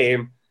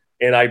game,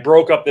 and I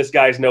broke up this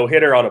guy's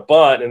no-hitter on a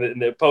bunt,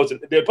 and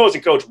the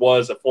opposing coach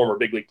was a former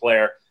big league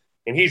player,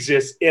 and he's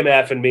just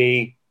MFing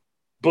me,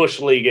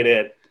 bush leaguing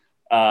it.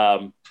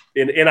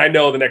 And I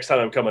know the next time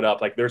I'm coming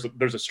up, like there's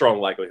a strong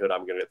likelihood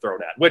I'm going to get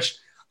thrown at, which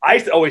I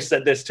always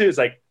said this too. Is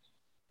like,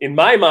 in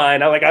my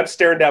mind, I'm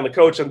staring down the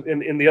coach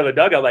in the other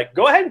dugout, like,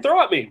 go ahead and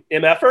throw at me,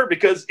 MFer,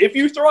 because if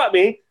you throw at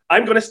me,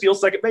 I'm going to steal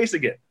second base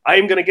again. I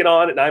am going to get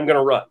on and I'm going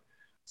to run.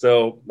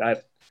 So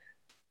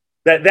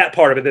that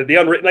part of it, the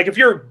unwritten, like if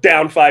you're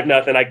down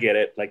 5-0, I get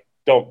it. Like,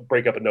 don't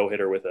break up a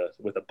no-hitter with a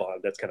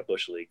bunt. That's kind of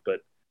bush league. But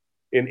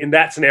in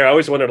that scenario, I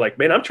always wondered, like,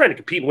 man, I'm trying to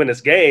compete and win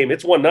this game.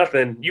 It's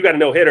 1-0. You got a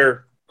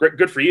no-hitter.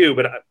 Good for you,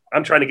 but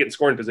I'm trying to get in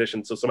scoring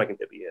position so somebody can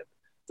hit me in.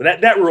 So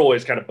that rule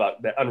is kind of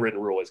bugged. That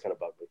unwritten rule is kind of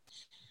bugged me.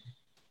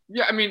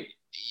 Yeah, I mean,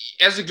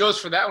 as it goes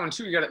for that one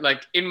too, you got to,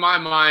 like, in my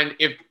mind,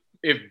 if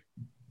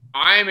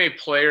I'm a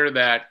player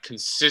that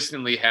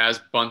consistently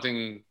has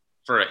bunting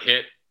for a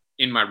hit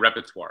in my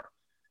repertoire,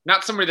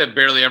 not somebody that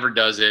barely ever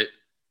does it,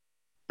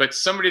 but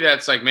somebody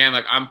that's like, man,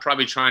 like I'm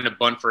probably trying to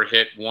bunt for a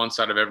hit once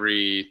out of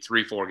every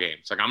 3-4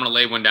 games. Like I'm going to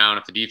lay one down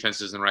if the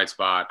defense is in the right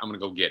spot. I'm going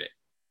to go get it.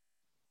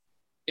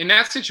 In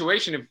that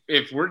situation,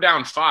 if we're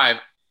down 5,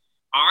 if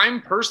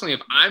I'm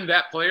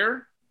that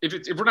player,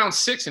 if we're down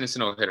 6 and it's a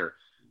no-hitter,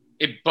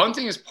 if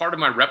bunting is part of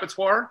my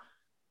repertoire,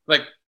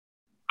 like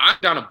I'm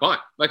down a bunt.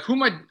 Like I'm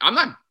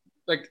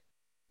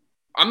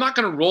not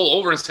going to roll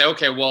over and say,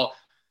 okay, well,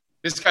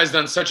 this guy's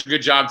done such a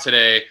good job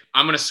today,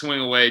 I'm going to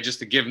swing away just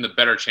to give him the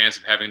better chance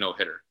of having no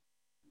hitter.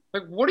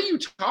 Like, what are you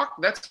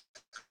talking? That's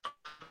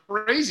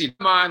crazy.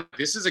 Come on.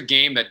 This is a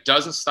game that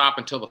doesn't stop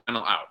until the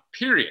final out,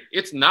 period.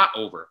 It's not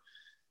over.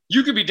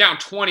 You could be down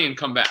 20 and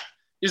come back.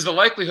 Is the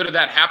likelihood of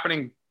that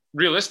happening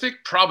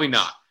realistic? Probably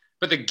not.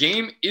 But the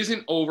game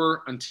isn't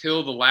over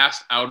until the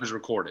last out is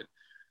recorded.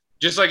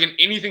 Just like in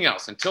anything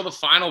else, until the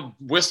final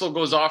whistle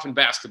goes off in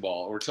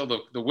basketball or until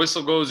the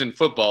whistle goes in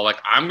football, like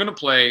I'm going to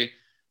play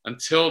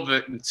until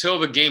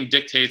the game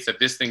dictates that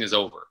this thing is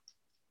over.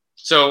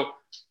 So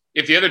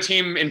if the other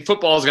team in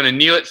football is going to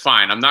kneel it,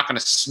 fine. I'm not going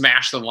to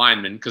smash the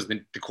lineman because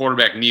the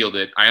quarterback kneeled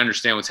it. I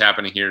understand what's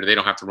happening here. They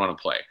don't have to run a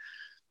play.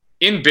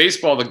 In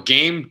baseball, the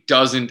game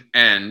doesn't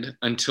end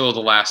until the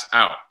last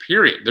out,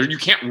 period. You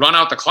can't run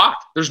out the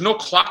clock. There's no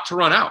clock to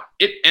run out.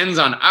 It ends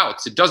on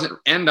outs. It doesn't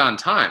end on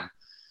time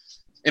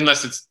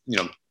unless it's,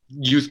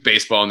 youth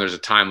baseball and there's a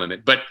time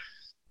limit. But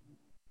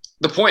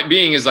the point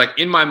being is, like,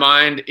 in my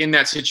mind, in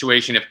that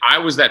situation, if I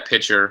was that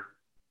pitcher,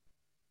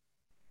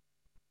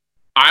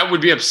 I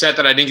would be upset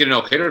that I didn't get a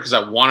no-hitter because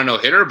I want a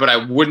no-hitter, but I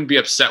wouldn't be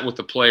upset with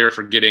the player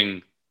for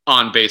getting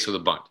on base with a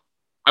bunt.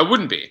 I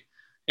wouldn't be.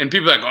 And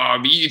people are like,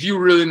 oh, if you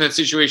were really in that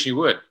situation, you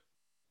would.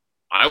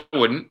 I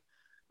wouldn't.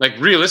 Like,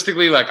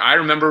 realistically, like, I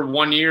remember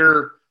one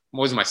year,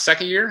 what was it, my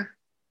second year?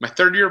 My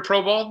third year of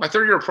pro ball? My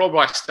third year of pro ball,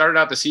 I started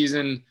out the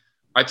season,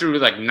 I threw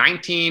like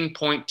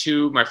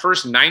 19.2, my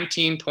first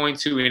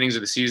 19.2 innings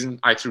of the season,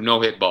 I threw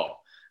no-hit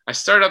ball. I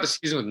started out the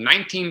season with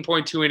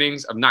 19.2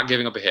 innings of not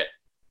giving up a hit.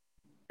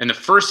 And the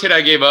first hit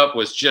I gave up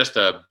was just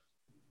a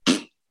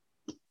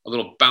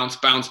little bounce,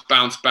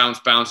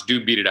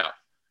 dude beat it out.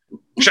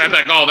 Which I'm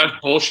like, oh, that's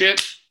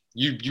bullshit.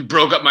 You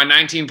broke up my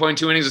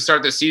 19.2 innings to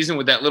start the season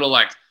with that little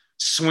like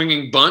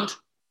swinging bunt.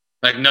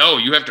 Like, no,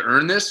 you have to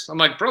earn this. I'm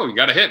like, bro, you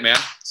got to hit, man.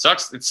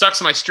 It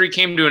sucks my streak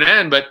came to an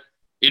end, but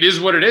it is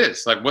what it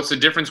is. Like, what's the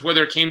difference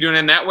whether it came to an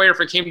end that way or if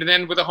it came to an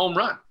end with a home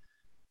run?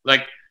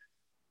 Like,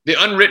 the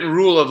unwritten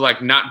rule of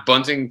like not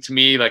bunting to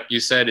me, like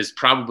you said, is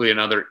probably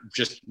another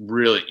just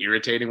really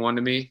irritating one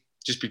to me.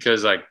 Just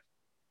because, like,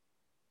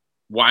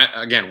 why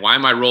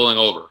am I rolling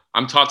over?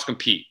 I'm taught to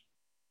compete.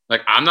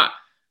 Like,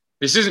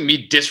 this isn't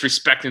me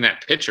disrespecting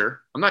that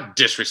pitcher. I'm not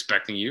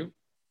disrespecting you.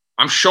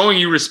 I'm showing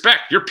you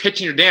respect. You're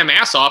pitching your damn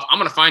ass off. I'm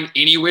going to find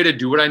any way to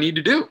do what I need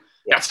to do.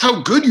 That's how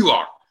good you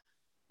are.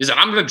 Is that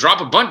I'm going to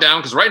drop a bunt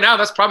down because right now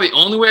that's probably the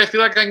only way I feel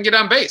like I can get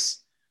on base.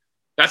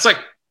 That's like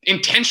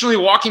intentionally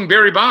walking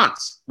Barry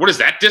Bonds. What is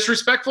that,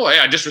 disrespectful? Hey,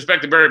 I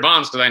disrespected Barry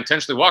Bonds because I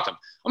intentionally walked him.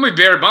 I'm going to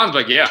be Barry Bonds,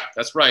 like, yeah,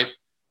 that's right.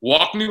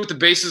 Walk me with the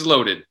bases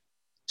loaded.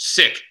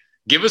 Sick.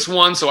 Give us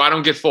one so I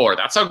don't get four.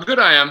 That's how good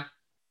I am.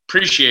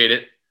 Appreciate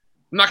it.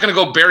 I'm not going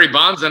to go Barry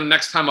Bonds then the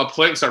next time I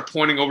play and start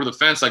pointing over the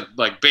fence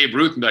like Babe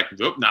Ruth and be like,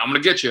 oh, now I'm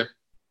going to get you.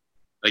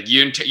 Like,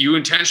 you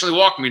intentionally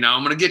walk me, now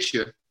I'm going to get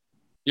you.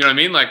 You know what I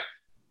mean? Like,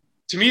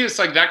 to me, it's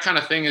like that kind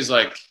of thing is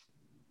like,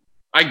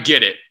 I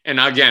get it.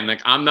 And again,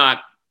 like, I'm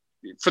not,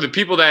 for the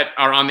people that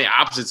are on the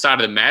opposite side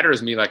of the matter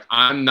as me, like,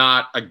 I'm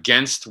not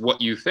against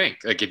what you think.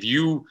 Like, if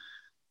you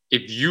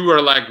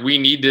are like, we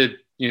need to,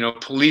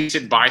 police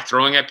it by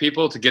throwing at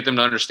people to get them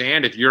to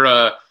understand. If you're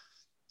a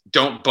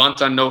don't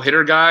bunt on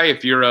no-hitter guy,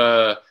 if you're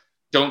a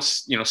don't,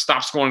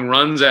 stop scoring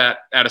runs at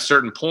a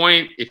certain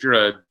point, if you're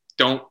a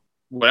don't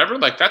whatever,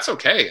 like, that's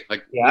okay.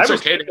 Like, yeah, it's I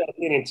okay. that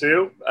opinion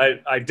too.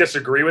 I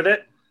disagree with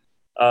it.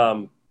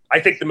 I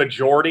think the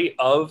majority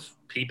of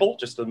people,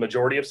 just the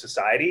majority of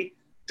society,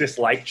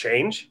 dislike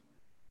change.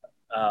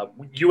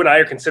 You and I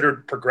are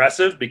considered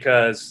progressive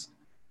because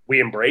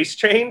we embrace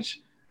change,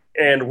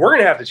 and we're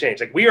going to have to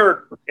change. Like, we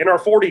are in our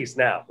 40s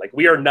now. Like,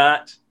 we are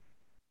not.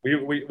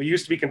 We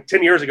used to be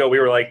 10 years ago. We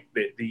were like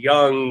the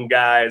young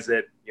guys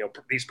that,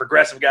 these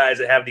progressive guys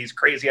that have these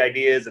crazy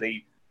ideas and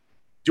they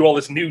do all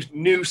this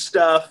new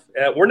stuff.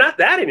 We're not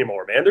that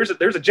anymore, man.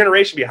 There's a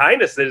generation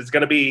behind us that is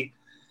going to be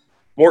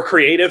more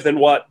creative than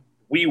what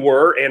we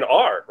were and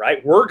are,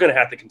 right? We're going to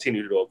have to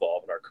continue to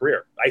evolve in our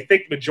career. I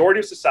think the majority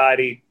of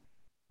society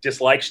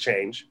dislikes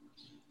change,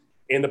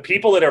 and the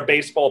people that are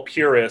baseball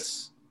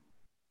purists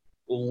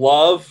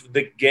love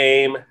the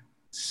game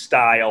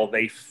style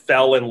they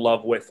fell in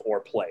love with or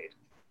played.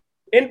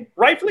 And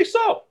rightfully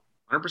so.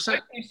 100%.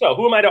 Rightfully so.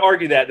 Who am I to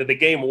argue that the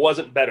game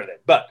wasn't better then?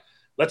 But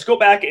let's go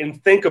back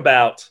and think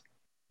about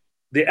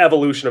the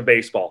evolution of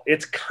baseball.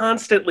 It's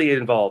constantly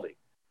evolving.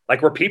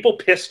 Like, were people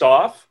pissed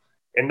off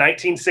in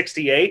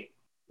 1968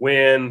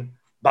 when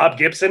Bob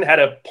Gibson had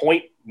a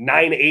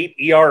 .98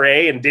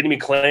 ERA and Denny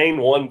McClain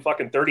won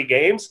fucking 30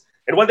 games?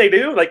 And what did they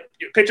do? Like,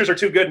 pitchers are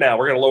too good now.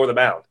 We're going to lower the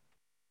mound.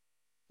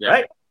 Yeah.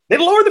 Right? They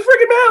lowered the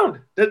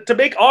friggin' mound to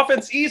make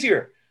offense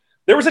easier.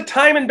 There was a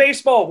time in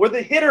baseball where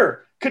the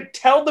hitter could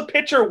tell the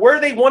pitcher where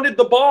they wanted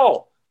the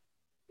ball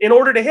in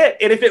order to hit.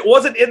 And if it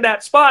wasn't in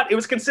that spot, it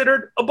was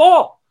considered a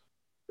ball.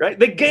 Right?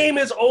 The game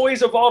is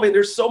always evolving.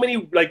 There's so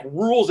many like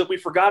rules that we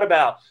forgot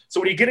about. So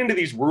when you get into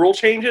these rule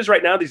changes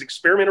right now, these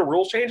experimental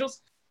rule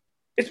changes,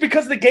 it's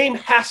because the game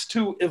has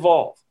to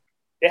evolve.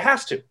 It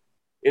has to.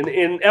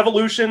 And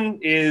evolution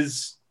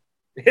it's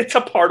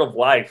a part of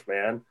life,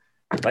 man.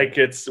 Like,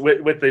 it's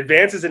with the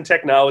advances in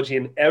technology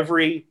in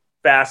every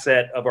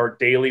facet of our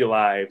daily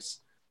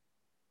lives,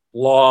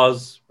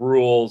 laws,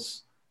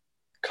 rules,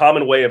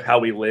 common way of how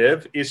we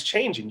live is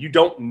changing. You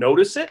don't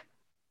notice it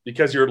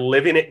because you're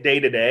living it day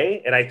to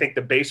day. And I think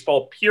the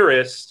baseball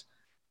purist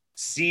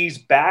sees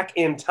back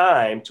in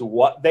time to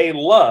what they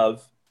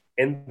love,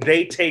 and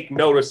they take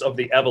notice of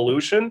the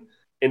evolution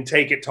and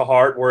take it to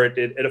heart where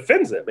it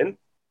offends them. And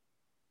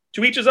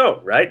to each his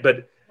own, right?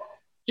 But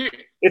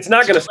it's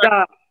not going to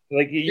stop.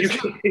 Like, you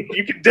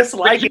can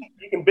dislike it,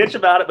 you can bitch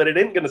about it, but it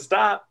ain't going to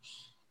stop.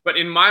 But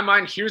in my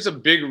mind, here's a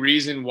big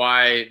reason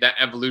why that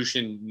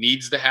evolution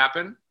needs to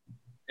happen.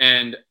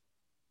 And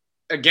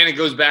again, it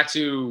goes back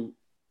to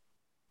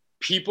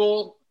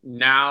people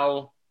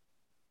now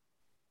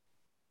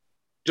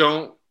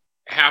don't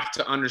have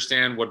to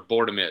understand what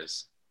boredom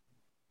is.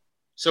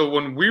 So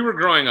when we were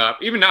growing up,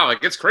 even now,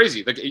 like, it's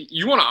crazy. Like,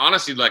 you want to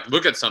honestly, like,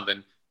 look at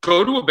something,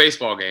 go to a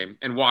baseball game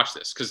and watch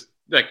this. Cause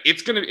like,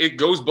 it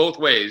goes both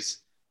ways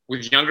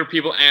with younger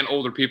people and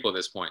older people at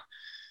this point.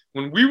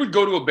 When we would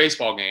go to a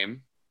baseball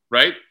game,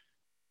 right?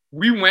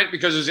 we went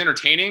because it was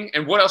entertaining.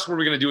 And what else were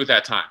we going to do at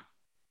that time?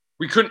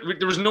 We couldn't,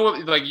 there was no,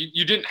 like,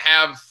 you didn't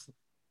have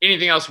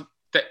anything else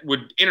that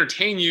would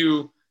entertain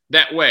you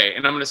that way.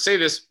 And I'm going to say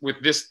this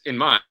with this in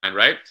mind,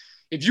 right?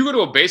 If you go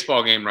to a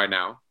baseball game right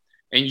now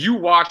and you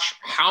watch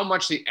how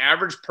much the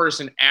average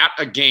person at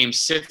a game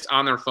sits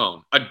on their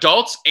phone,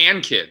 adults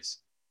and kids,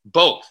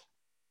 both,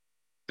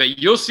 that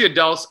you'll see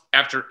adults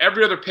after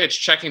every other pitch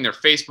checking their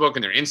Facebook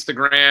and their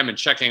Instagram and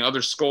checking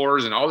other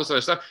scores and all this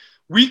other stuff.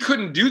 We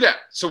couldn't do that.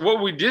 So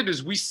what we did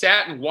is we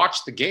sat and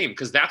watched the game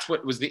because that's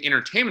what was the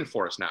entertainment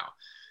for us now.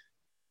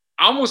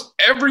 Almost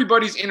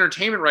everybody's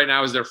entertainment right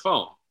now is their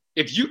phone.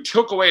 If you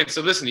took away and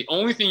said, listen, the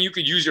only thing you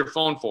could use your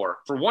phone for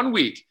 1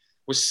 week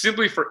was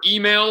simply for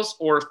emails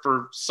or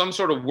for some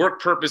sort of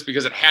work purpose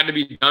because it had to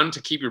be done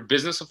to keep your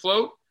business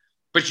afloat,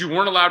 but you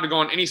weren't allowed to go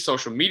on any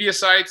social media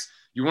sites.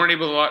 You weren't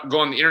able to go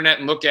on the internet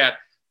and look at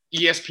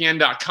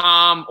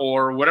ESPN.com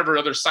or whatever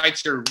other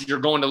sites you're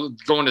going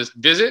to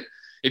visit.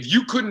 If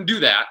you couldn't do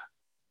that,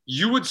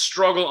 you would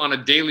struggle on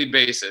a daily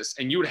basis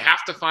and you would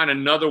have to find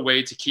another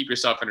way to keep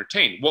yourself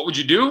entertained. What would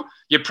you do?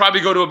 You'd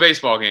probably go to a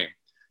baseball game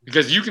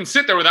because you can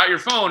sit there without your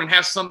phone and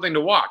have something to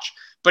watch.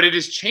 But it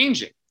is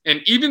changing.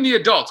 And even the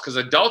adults, because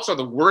adults are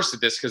the worst at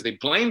this because they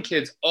blame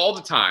kids all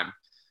the time.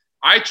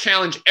 I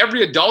challenge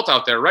every adult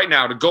out there right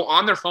now to go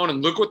on their phone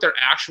and look what their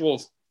actual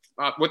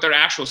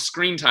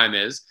screen time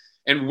is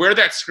and where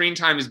that screen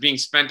time is being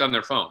spent on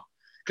their phone.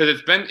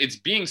 Because it's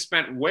being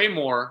spent way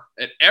more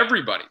at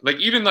everybody. Like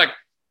even like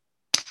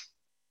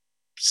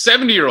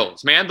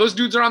 70-year-olds, man, those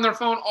dudes are on their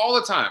phone all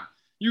the time.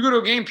 You go to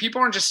a game, people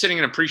aren't just sitting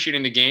and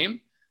appreciating the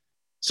game.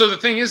 So the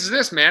thing is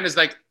this, man, is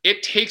like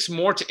it takes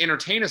more to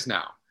entertain us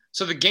now.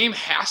 So the game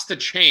has to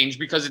change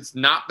because it's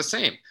not the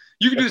same.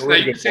 You can do this now.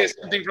 You can say the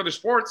same thing for other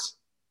sports.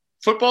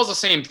 Football's the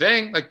same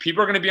thing. Like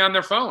people are going to be on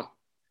their phone.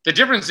 The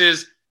difference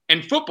is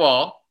in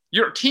football,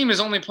 your team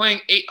is only playing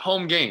 8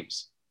 home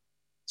games.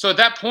 So at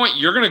that point,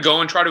 you're going to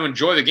go and try to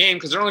enjoy the game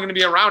because they're only going to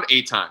be around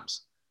 8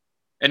 times.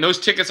 And those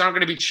tickets aren't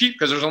going to be cheap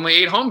because there's only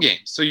 8 home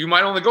games. So you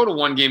might only go to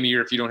 1 game a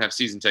year if you don't have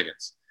season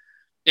tickets.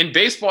 In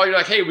baseball, you're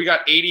like, hey, we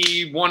got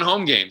 81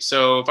 home games.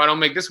 So if I don't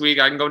make this week,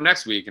 I can go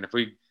next week. And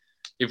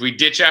if we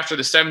ditch after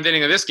the 7th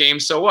inning of this game,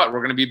 so what? We're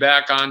going to be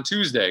back on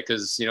Tuesday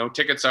because,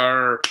 tickets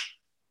are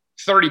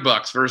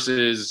 $30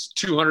 versus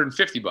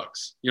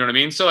 $250. You know what I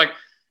mean? So like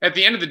at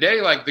the end of the day,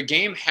 like the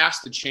game has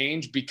to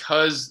change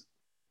because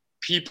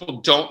people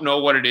don't know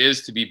what it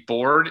is to be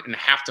bored and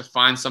have to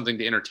find something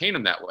to entertain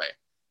them that way.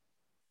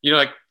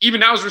 Like even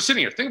now as we're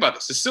sitting here, think about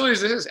this. As silly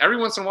as it is, every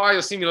once in a while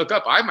you'll see me look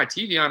up. I have my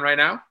TV on right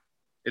now.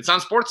 It's on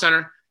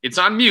SportsCenter. It's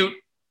on mute.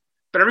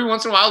 But every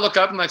once in a while I'll look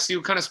up and like see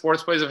what kind of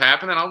sports plays have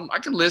happened. And I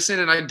can listen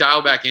and I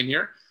dial back in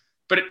here.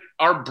 But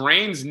our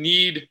brains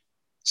need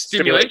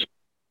stimulation.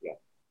 Yeah.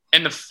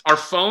 And our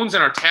phones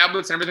and our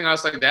tablets and everything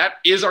else like that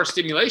is our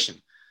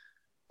stimulation.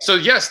 So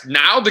yes,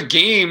 now the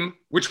game,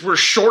 which we're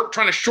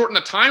trying to shorten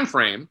the time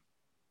frame,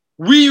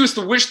 we used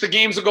to wish the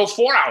games would go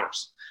 4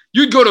 hours.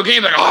 You'd go to a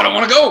game like, oh, I don't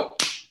want to go.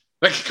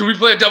 Like, can we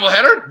play a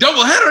doubleheader?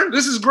 Doubleheader?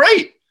 This is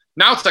great.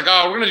 Now it's like,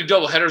 oh, we're going to do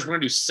doubleheaders. We're going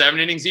to do 7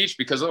 innings each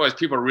because otherwise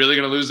people are really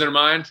going to lose their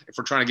mind if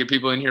we're trying to get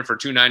people in here for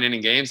 2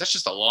 9-inning games. That's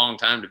just a long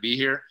time to be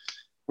here.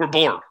 We're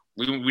bored.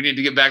 We need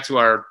to get back to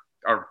our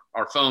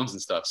phones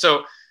and stuff.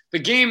 So the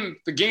game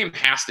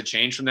has to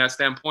change from that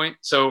standpoint.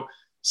 So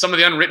some of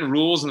the unwritten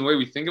rules and the way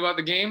we think about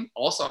the game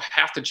also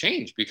have to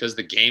change because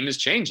the game is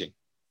changing.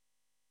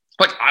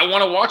 Like I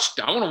want to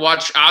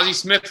watch Ozzie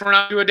Smith run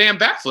out do a damn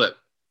backflip.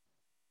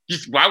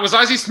 Why was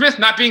Ozzie Smith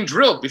not being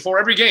drilled before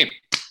every game?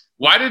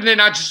 Why did they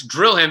not just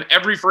drill him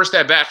every first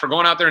at bat for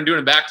going out there and doing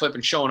a backflip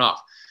and showing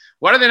off?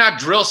 Why did they not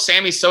drill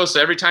Sammy Sosa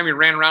every time he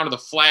ran around with a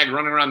flag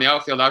running around the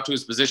outfield out to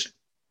his position?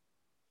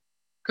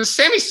 Because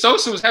Sammy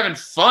Sosa was having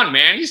fun,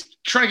 man. He's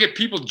trying to get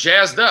people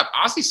jazzed up.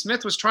 Ozzie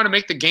Smith was trying to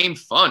make the game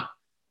fun.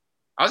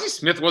 Ozzie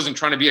Smith wasn't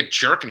trying to be a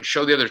jerk and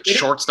show the other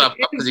shortstop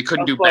up because he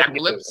couldn't do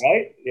backflips.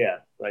 Right? Yeah.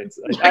 Right.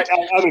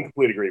 I'm in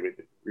complete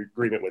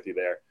agreement with you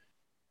there.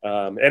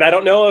 And I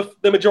don't know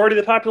if the majority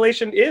of the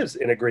population is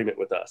in agreement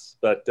with us,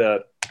 but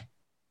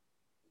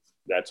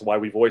that's why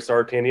we voice our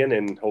opinion,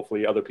 and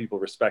hopefully other people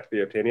respect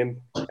the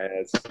opinion.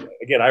 As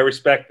again, I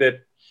respect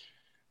that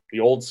the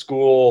old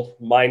school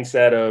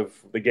mindset of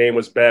the game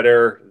was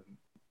better,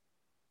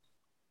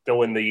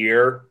 fill in the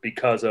year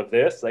because of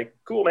this. Like,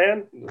 cool,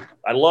 man.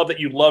 I love that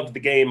you loved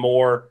the game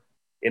more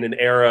in an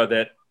era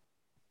that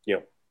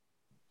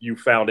you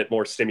found it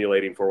more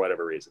stimulating for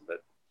whatever reason.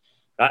 But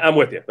I'm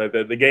with you.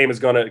 The game is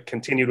going to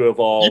continue to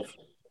evolve.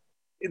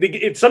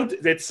 At some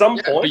point,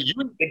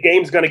 the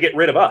game's going to get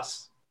rid of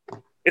us.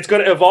 It's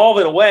going to evolve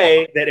in a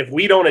way that if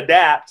we don't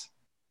adapt,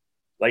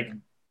 like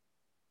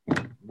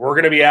we're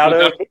going to be out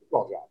of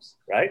baseball jobs,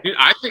 right? Dude,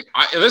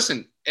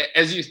 listen,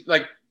 as you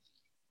like,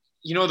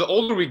 the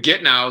older we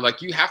get now,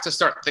 like you have to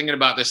start thinking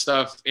about this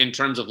stuff in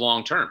terms of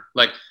long term.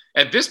 Like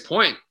at this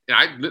point,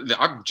 and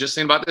I'm just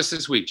saying about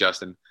this week,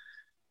 Justin.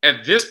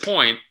 At this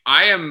point,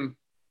 I am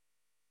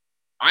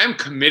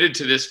committed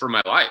to this for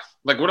my life.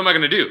 Like, what am I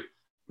going to do?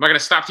 Am I going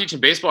to stop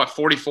teaching baseball at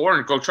 44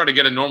 and go try to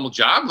get a normal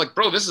job? Like,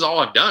 bro, this is all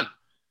I've done.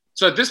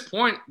 So at this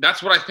point,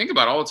 that's what I think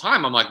about all the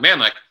time. I'm like, man,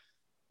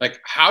 like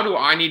how do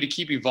I need to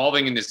keep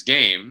evolving in this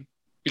game?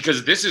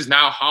 Because this is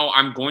now how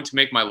I'm going to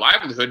make my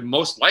livelihood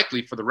most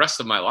likely for the rest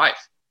of my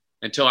life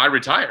until I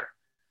retire.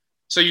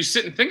 So you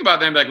sit and think about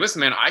that and be like,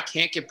 listen, man, I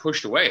can't get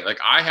pushed away. Like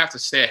I have to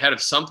stay ahead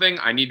of something.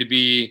 I need to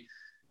be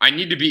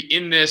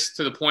in this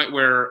to the point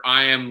where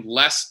I am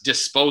less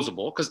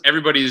disposable, because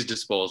everybody is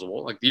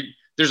disposable. Like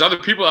there's other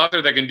people out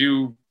there that can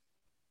do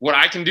what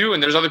I can do,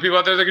 and there's other people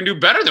out there that can do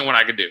better than what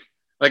I can do.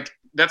 Like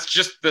that's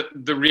just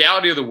the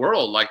reality of the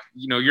world. Like,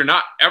 you know, you're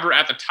not ever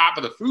at the top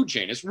of the food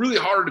chain. It's really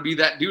hard to be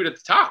that dude at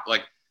the top.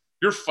 Like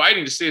you're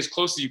fighting to stay as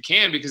close as you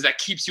can because that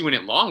keeps you in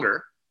it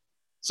longer.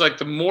 It's like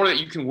the more that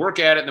you can work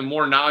at it, the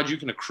more knowledge you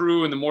can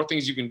accrue and the more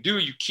things you can do,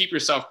 you keep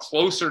yourself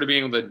closer to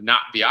being able to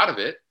not be out of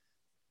it.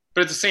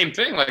 But it's the same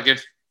thing. Like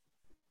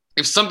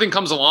if something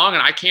comes along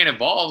and I can't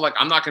evolve, like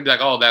I'm not going to be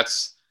like, oh,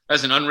 that's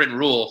an unwritten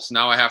rule. So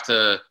now I have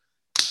to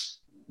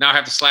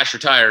slash your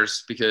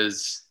tires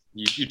because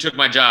you took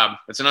my job.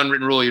 It's an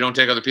unwritten rule. You don't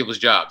take other people's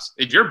jobs.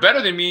 If you're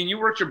better than me and you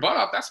worked your butt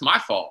off, that's my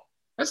fault.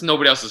 That's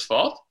nobody else's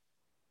fault.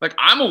 Like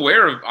I'm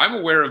aware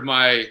of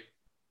my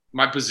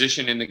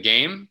position in the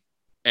game,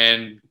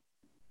 and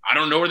I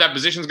don't know where that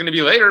position is going to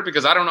be later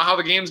because I don't know how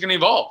the game's going to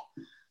evolve.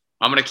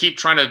 I'm going to keep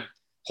trying to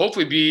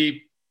hopefully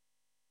be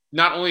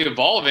not only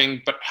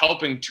evolving, but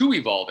helping to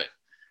evolve it,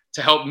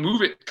 to help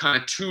move it kind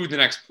of to the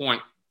next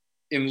point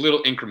in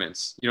little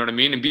increments. You know what I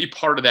mean? And be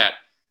part of that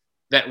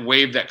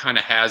wave that kind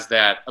of has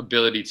that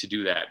ability to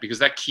do that, because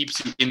that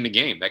keeps you in the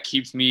game. That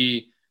keeps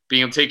me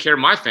being able to take care of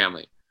my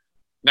family.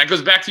 That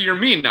goes back to your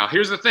mean. Now,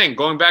 here's the thing,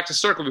 going back to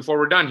circle before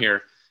we're done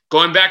here,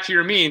 going back to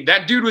your mean,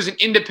 that dude was in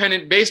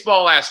independent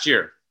baseball last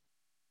year.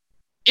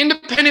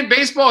 Independent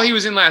baseball he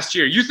was in last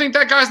year. You think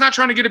that guy's not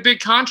trying to get a big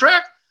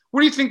contract?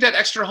 What do you think that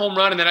extra home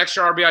run and that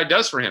extra RBI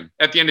does for him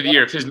at the end of the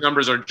year if his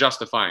numbers are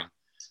justifying?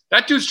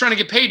 That dude's trying to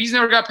get paid. He's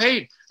never got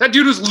paid. That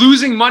dude was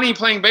losing money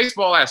playing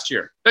baseball last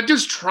year. That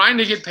dude's trying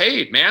to get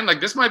paid, man.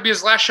 Like this might be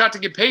his last shot to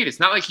get paid. It's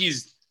not like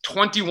he's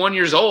 21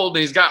 years old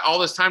and he's got all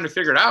this time to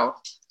figure it out.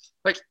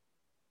 Like,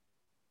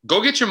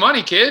 go get your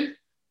money, kid.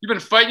 You've been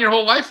fighting your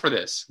whole life for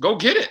this. Go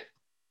get it.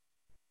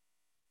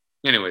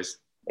 Anyways.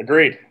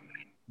 Agreed.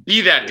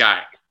 Be that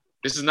guy.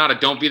 This is not a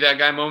don't be that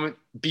guy moment.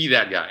 Be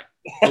that guy.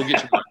 Go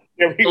get your money.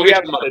 Yeah, we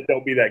haven't had a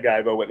don't be that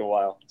guy moment in a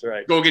while. That's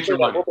right. Go get your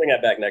money. We'll bring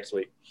that back next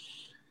week.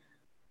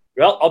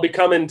 Well, I'll be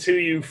coming to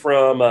you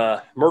from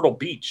Myrtle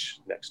Beach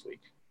next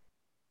week.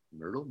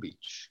 Myrtle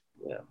Beach.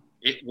 Yeah.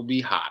 It will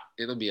be hot.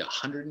 It'll be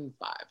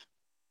 105.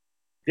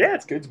 Yeah,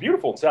 it's good. It's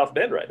beautiful in South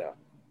Bend right now.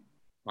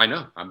 I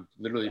know. I'm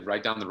literally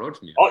right down the road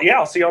from you. Oh, yeah.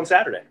 I'll see you on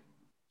Saturday.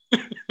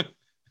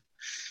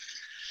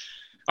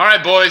 All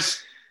right,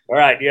 boys. All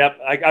right. Yep.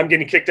 I'm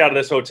getting kicked out of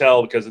this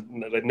hotel because of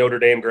the Notre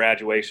Dame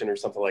graduation or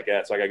something like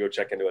that. So I got to go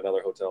check into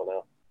another hotel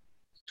now.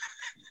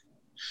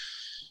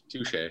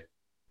 Touche.